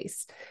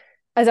space?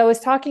 As I was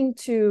talking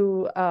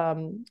to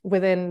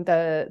within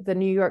the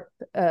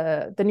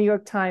New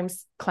York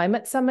Times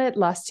Climate Summit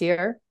last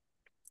year,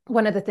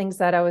 one of the things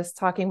that I was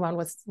talking about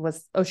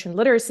was ocean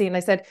literacy, and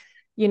I said,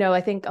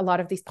 I think a lot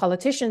of these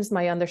politicians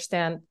might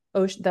understand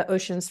the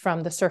oceans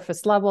from the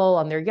surface level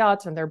on their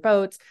yachts and their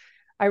boats.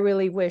 I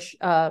really wish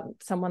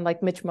someone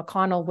like Mitch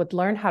McConnell would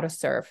learn how to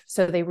surf,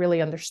 so they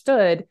really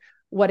understood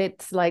what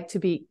it's like to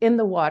be in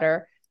the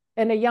water.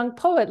 And a young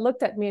poet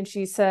looked at me and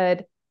she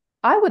said,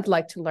 I would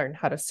like to learn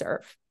how to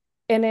surf.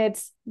 And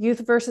it's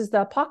Youth versus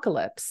the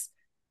Apocalypse.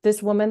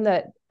 This woman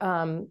that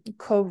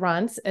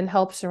co-runs and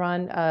helps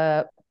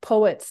run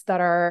poets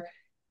that are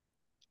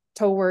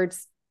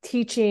towards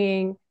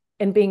teaching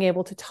and being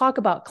able to talk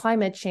about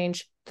climate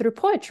change through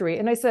poetry.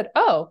 And I said,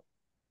 oh,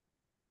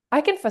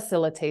 I can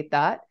facilitate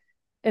that.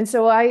 And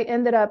so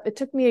it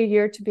took me a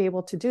year to be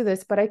able to do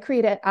this, but I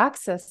created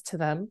access to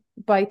them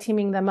by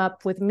teaming them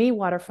up with Me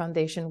Water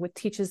Foundation, which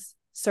teaches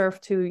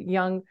surf to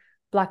young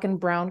Black and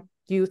brown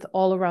youth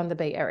all around the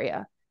Bay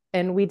Area.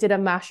 And we did a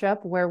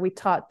mashup where we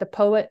taught the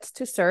poets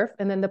to surf,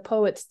 and then the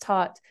poets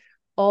taught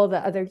all the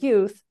other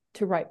youth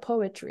to write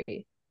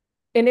poetry.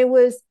 And it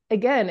was,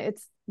 again,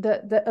 it's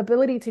the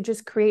ability to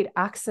just create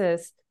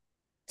access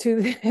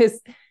to this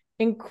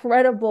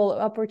incredible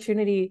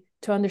opportunity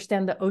to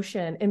understand the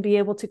ocean and be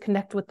able to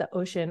connect with the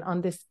ocean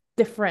on this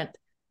different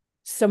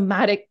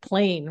somatic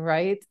plane,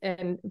 right?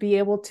 And be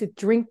able to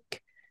drink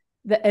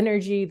the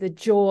energy, the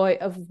joy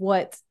of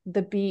what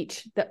the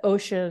beach, the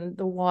ocean,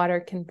 the water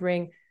can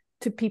bring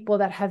to people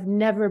that have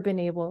never been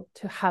able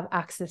to have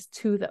access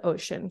to the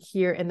ocean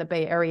here in the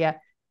Bay Area,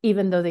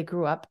 even though they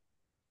grew up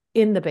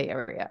in the Bay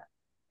Area.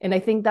 And I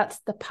think that's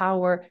the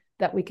power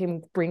that we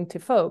can bring to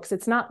folks.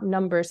 It's not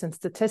numbers and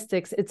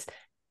statistics, it's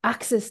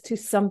access to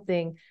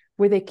something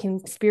where they can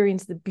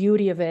experience the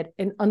beauty of it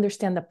and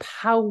understand the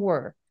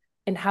power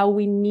and how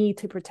we need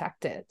to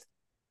protect it.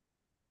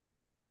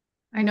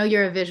 I know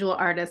you're a visual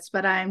artist,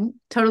 but I'm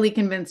totally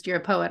convinced you're a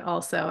poet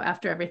also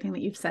after everything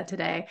that you've said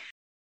today.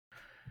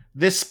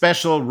 This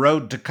special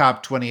Road to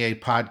COP28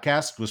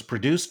 podcast was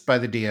produced by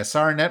the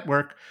DSR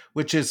Network,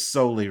 which is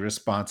solely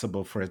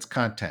responsible for its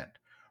content.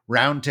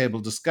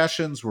 Roundtable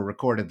discussions were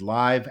recorded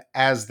live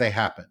as they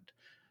happened.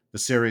 The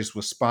series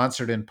was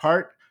sponsored in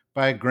part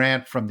by a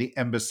grant from the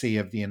Embassy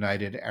of the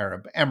United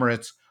Arab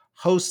Emirates,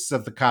 hosts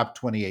of the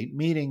COP28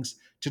 meetings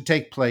to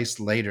take place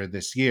later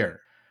this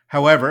year.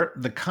 However,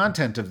 the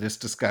content of this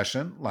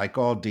discussion, like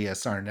all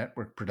DSR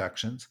Network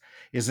productions,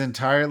 is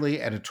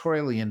entirely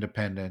editorially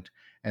independent,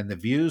 and the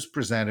views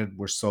presented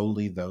were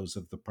solely those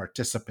of the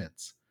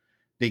participants.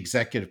 The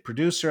executive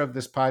producer of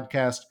this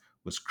podcast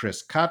was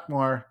Chris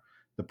Cotmore.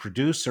 The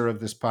producer of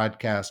this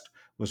podcast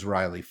was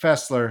Riley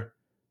Fessler.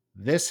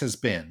 This has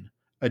been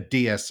a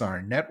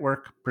DSR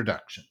Network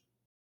production.